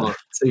you move won't. on.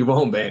 So you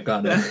won't bank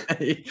on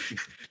it.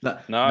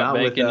 not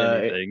banking with,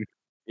 anything.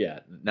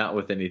 Yeah, not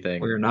with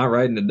anything. We're not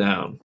writing it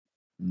down.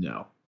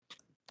 No.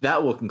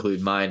 That will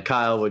conclude mine.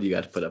 Kyle, what do you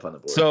got to put up on the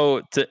board?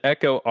 So to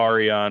echo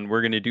Ariane,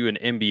 we're going to do an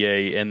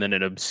NBA and then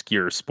an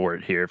obscure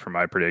sport here for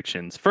my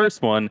predictions.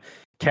 First one,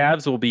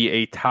 Cavs will be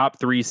a top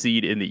 3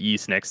 seed in the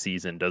East next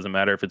season. Doesn't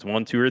matter if it's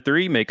 1, 2, or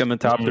 3. Make them a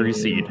top 3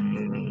 seed.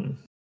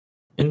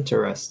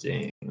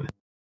 Interesting.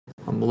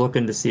 I'm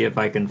looking to see if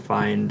I can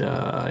find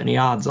any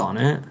odds on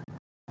it.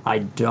 I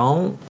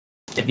don't.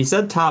 If you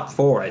said top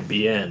 4, I'd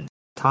be in.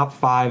 Top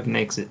 5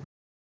 makes it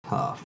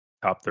tough.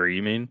 Top 3,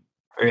 you mean?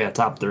 Or yeah,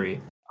 top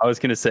 3. I was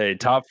going to say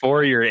top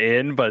 4, you're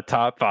in, but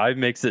top 5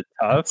 makes it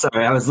tough.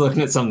 Sorry, I was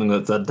looking at something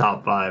that said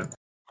top 5.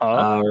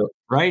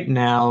 Right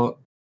now,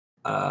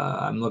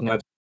 I'm looking at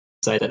a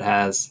website that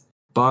has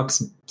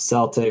Bucks,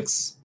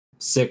 Celtics,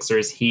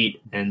 Sixers,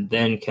 Heat, and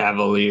then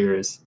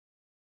Cavaliers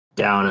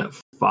down at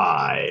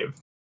 5.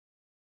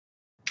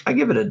 I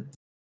give it a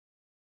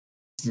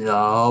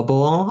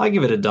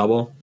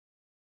double.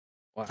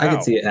 Wow. I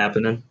could see it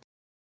happening.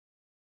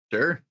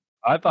 Sure.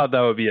 I thought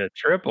that would be a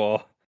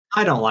triple.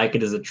 I don't like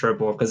it as a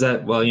triple because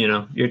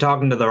you're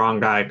talking to the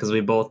wrong guy because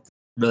we both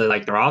really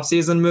like their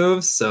offseason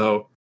moves.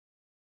 So,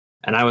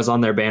 and I was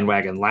on their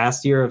bandwagon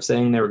last year of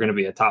saying they were going to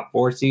be a top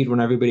 4 seed when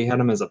everybody had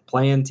them as a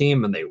play-in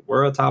team, and they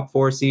were a top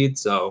 4 seed.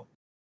 So,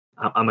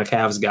 I'm a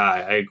Cavs guy.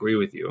 I agree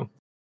with you.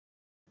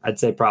 I'd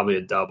say probably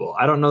a double.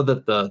 I don't know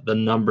that the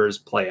numbers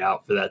play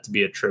out for that to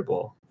be a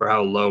triple, for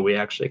how low we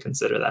actually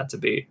consider that to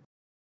be.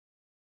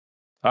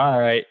 All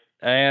right.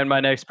 And my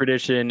next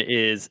prediction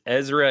is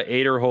Ezra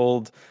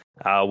Aderhold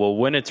will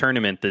win a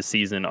tournament this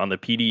season on the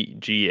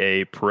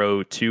PDGA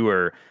Pro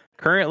Tour.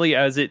 Currently,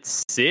 as it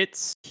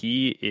sits,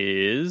 he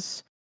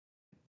is,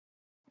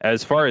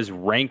 as far as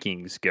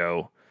rankings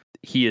go,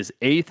 he is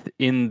 8th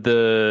in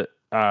the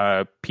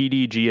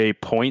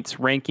PDGA points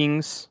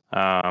rankings,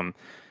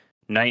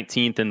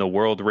 19th in the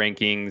world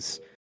rankings.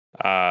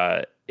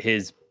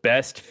 His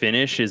best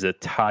finish is a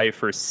tie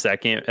for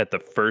second at the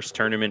first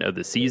tournament of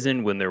the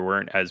season when there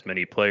weren't as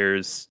many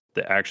players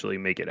that actually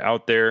make it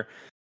out there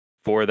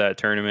for that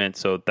tournament.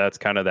 So that's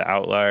kind of the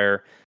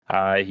outlier.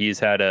 He's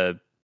had a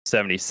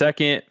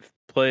 72nd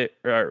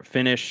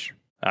finish,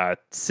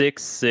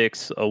 6,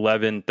 6,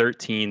 11,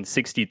 13,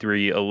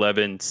 63,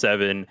 11,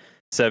 7,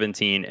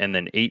 17, and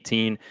then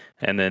 18.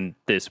 And then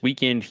this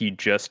weekend, he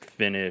just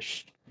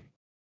finished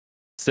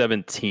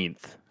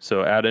 17th.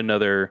 So add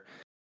another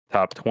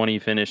top 20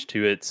 finish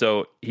to it.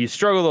 So he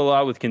struggled a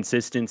lot with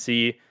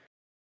consistency.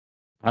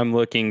 I'm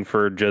looking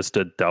for just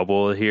a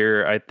double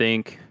here, I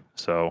think.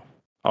 So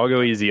I'll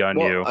go easy on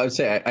you. I would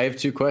say I have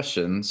 2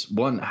 questions.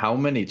 One, how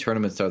many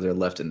tournaments are there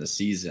left in the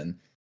season?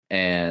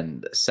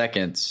 And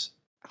second,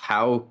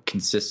 how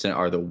consistent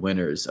are the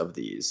winners of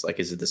these? Like,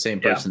 is it the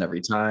same person every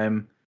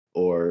time?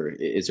 Or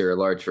is there a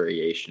large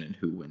variation in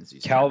who wins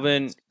these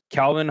tournaments?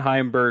 Calvin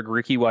Heimberg,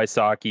 Ricky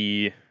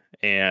Wysocki,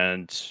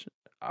 and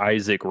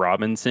Isaac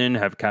Robinson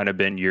have kind of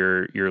been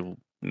your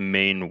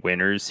main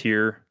winners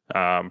here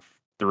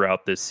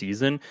throughout this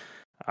season.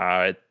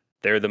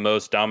 They're the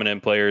most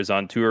dominant players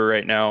on tour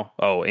right now.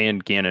 Oh,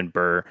 and Gannon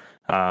Burr.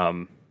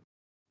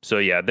 So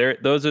yeah,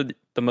 those are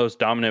the most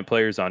dominant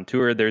players on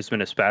tour. There's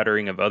been a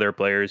spattering of other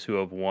players who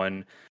have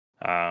won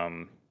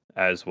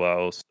as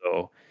well.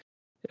 So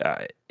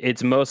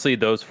it's mostly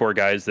those 4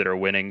 guys that are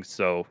winning.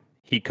 So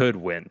he could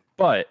win,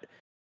 but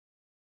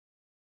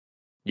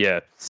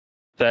yeah,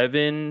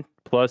 7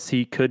 plus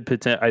he could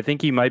potentially. I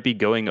think he might be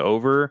going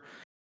over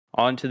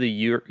onto the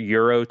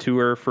Euro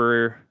Tour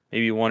for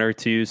maybe 1 or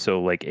 2,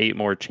 so like 8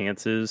 more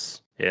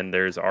chances. And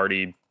he's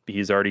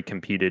already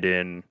competed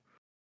in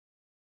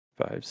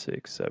 5,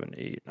 6, 7,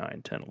 8,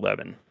 9, 10,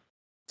 11.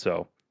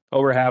 So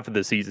over half of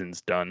the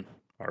season's done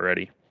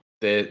already.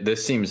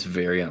 This seems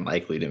very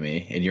unlikely to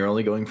me, and you're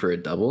only going for a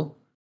double?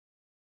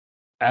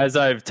 As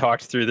I've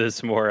talked through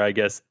this more, I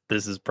guess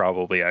this is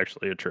probably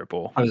actually a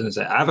triple. I was going to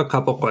say, I have a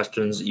couple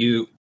questions.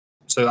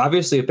 So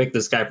obviously you picked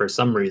this guy for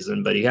some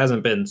reason, but he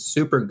hasn't been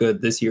super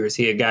good this year. Is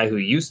he a guy who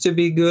used to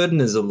be good and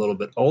is a little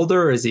bit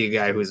older? Or is he a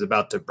guy who's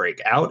about to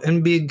break out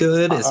and be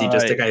good? Is he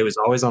just a guy who's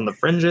always on the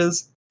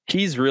fringes?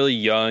 He's really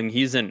young.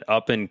 He's an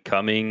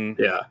up-and-coming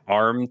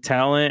arm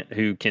talent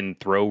who can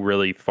throw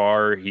really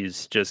far.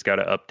 He's just got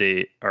to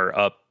update or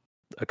up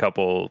a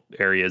couple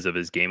areas of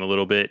his game a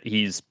little bit.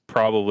 He's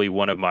probably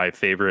one of my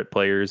favorite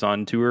players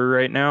on tour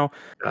right now.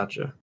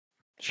 Gotcha.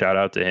 Shout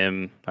out to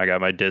him. I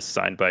got my disc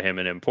signed by him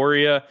in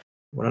Emporia.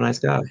 What a nice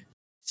guy.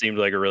 Seemed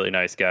like a really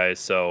nice guy.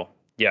 So,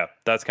 yeah,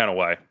 that's kind of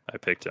why I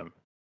picked him.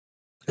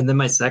 And then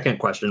my second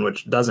question,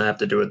 which doesn't have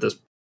to do with this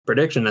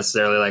prediction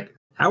necessarily, like,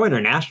 how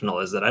international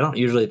is it? I don't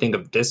usually think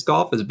of disc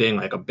golf as being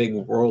like a big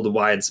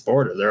worldwide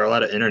sport. Are there a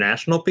lot of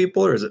international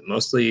people, or is it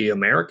mostly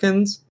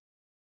Americans?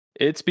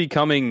 It's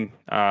becoming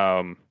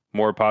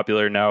more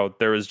popular now.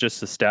 There was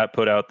just a stat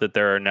put out that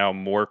there are now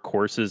more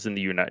courses in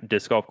the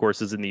disc golf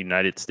courses in the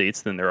United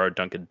States than there are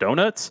Dunkin'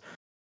 Donuts.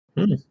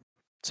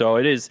 So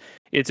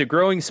it's a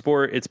growing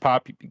sport. It's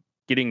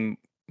getting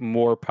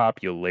more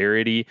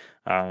popularity.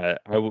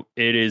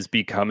 It is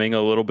becoming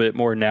a little bit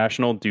more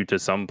national due to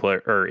some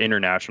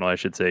international, I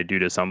should say, due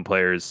to some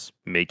players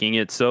making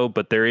it so.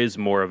 But there is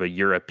more of a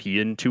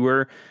European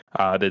tour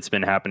that's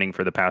been happening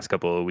for the past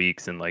couple of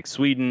weeks in like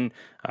Sweden,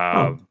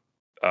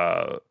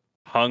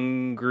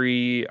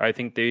 Hungary. I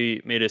think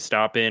they made a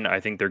stop in. I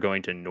think they're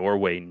going to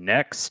Norway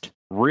next.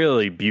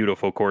 Really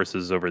beautiful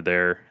courses over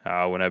there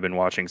when I've been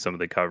watching some of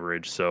the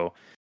coverage. So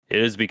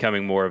it is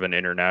becoming more of an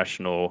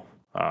international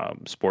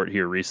sport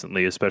here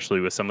recently,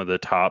 especially with some of the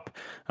top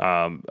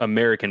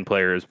American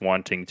players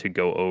wanting to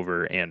go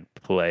over and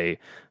play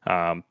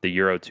the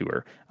Euro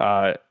Tour.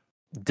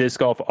 Disc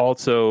golf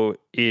also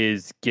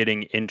is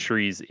getting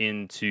entries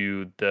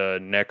into the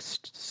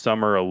next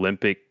Summer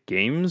Olympic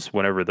Games,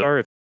 whenever they are.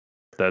 If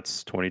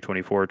that's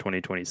 2024,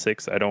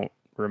 2026, I don't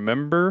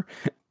remember,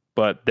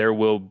 but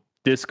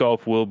disc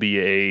golf will be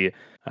a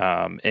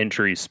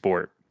entry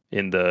sport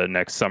in the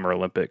next Summer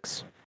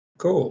Olympics.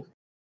 Cool.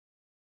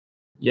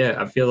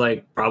 Yeah, I feel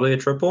like probably a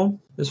triple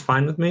is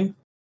fine with me.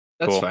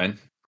 That's fine.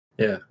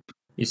 Yeah.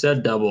 You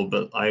said double,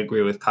 but I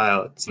agree with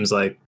Kyle. It seems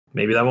like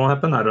maybe that won't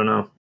happen. I don't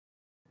know.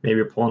 Maybe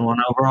you're pulling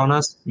one over on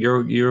us.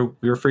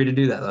 You're free to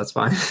do that. That's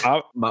fine.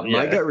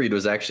 My gut read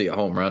was actually a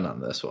home run on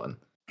this one.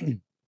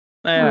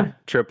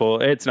 Triple.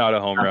 It's not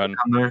a home run.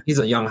 He's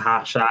a young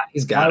hot shot.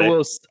 He's got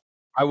it.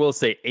 I will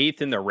say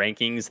 8th in the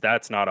rankings.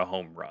 That's not a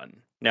home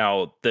run.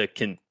 Now the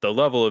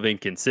level of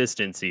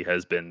inconsistency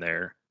has been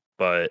there,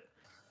 but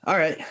all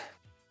right.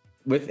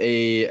 With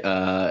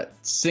a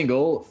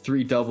single,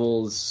 3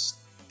 doubles,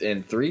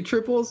 and 3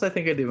 triples, I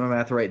think I did my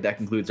math right. That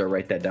concludes our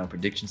Write That Down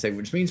prediction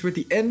segment, which means we're at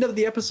the end of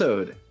the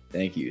episode.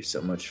 Thank you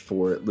so much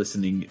for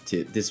listening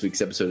to this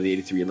week's episode of the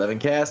 8311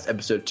 Cast,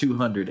 episode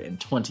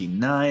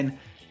 229.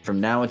 From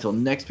now until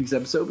next week's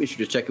episode, be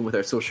sure to check in with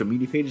our social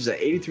media pages at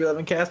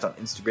 8311 Cast on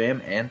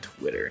Instagram and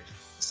Twitter.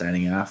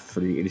 Signing off for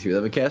the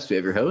 8311 Cast, we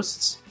have your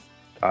hosts,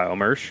 Kyle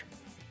Mersch,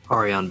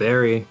 Ariane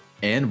Barry,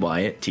 and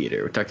Wyatt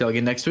Teeter. We'll talk to you all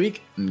again next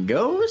week.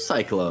 Go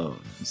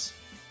Cyclones!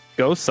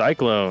 Go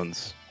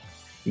Cyclones!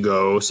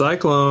 Go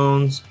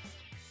Cyclones!